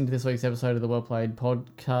you for listening to this week's episode of the Well Played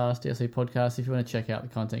Podcast, DLC Podcast. If you want to check out the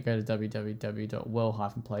content, go to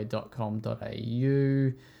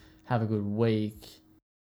www.well-played.com.au. Have a good week.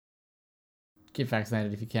 Get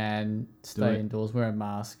vaccinated if you can. Stay it. indoors. Wear a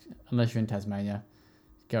mask. Unless you're in Tasmania.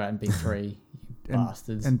 Go out and be free, you And-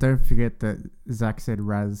 bastards. And don't forget that Zach said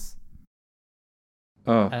Raz.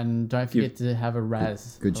 Oh, And don't forget to have a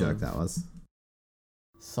Raz. Good joke of that was.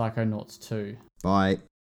 Psychonauts 2. Bye.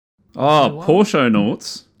 oh, Porsche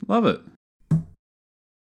Noughts. Love it.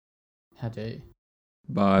 How dare you?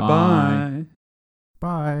 Bye Bye. bye.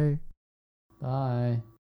 Bye. Bye.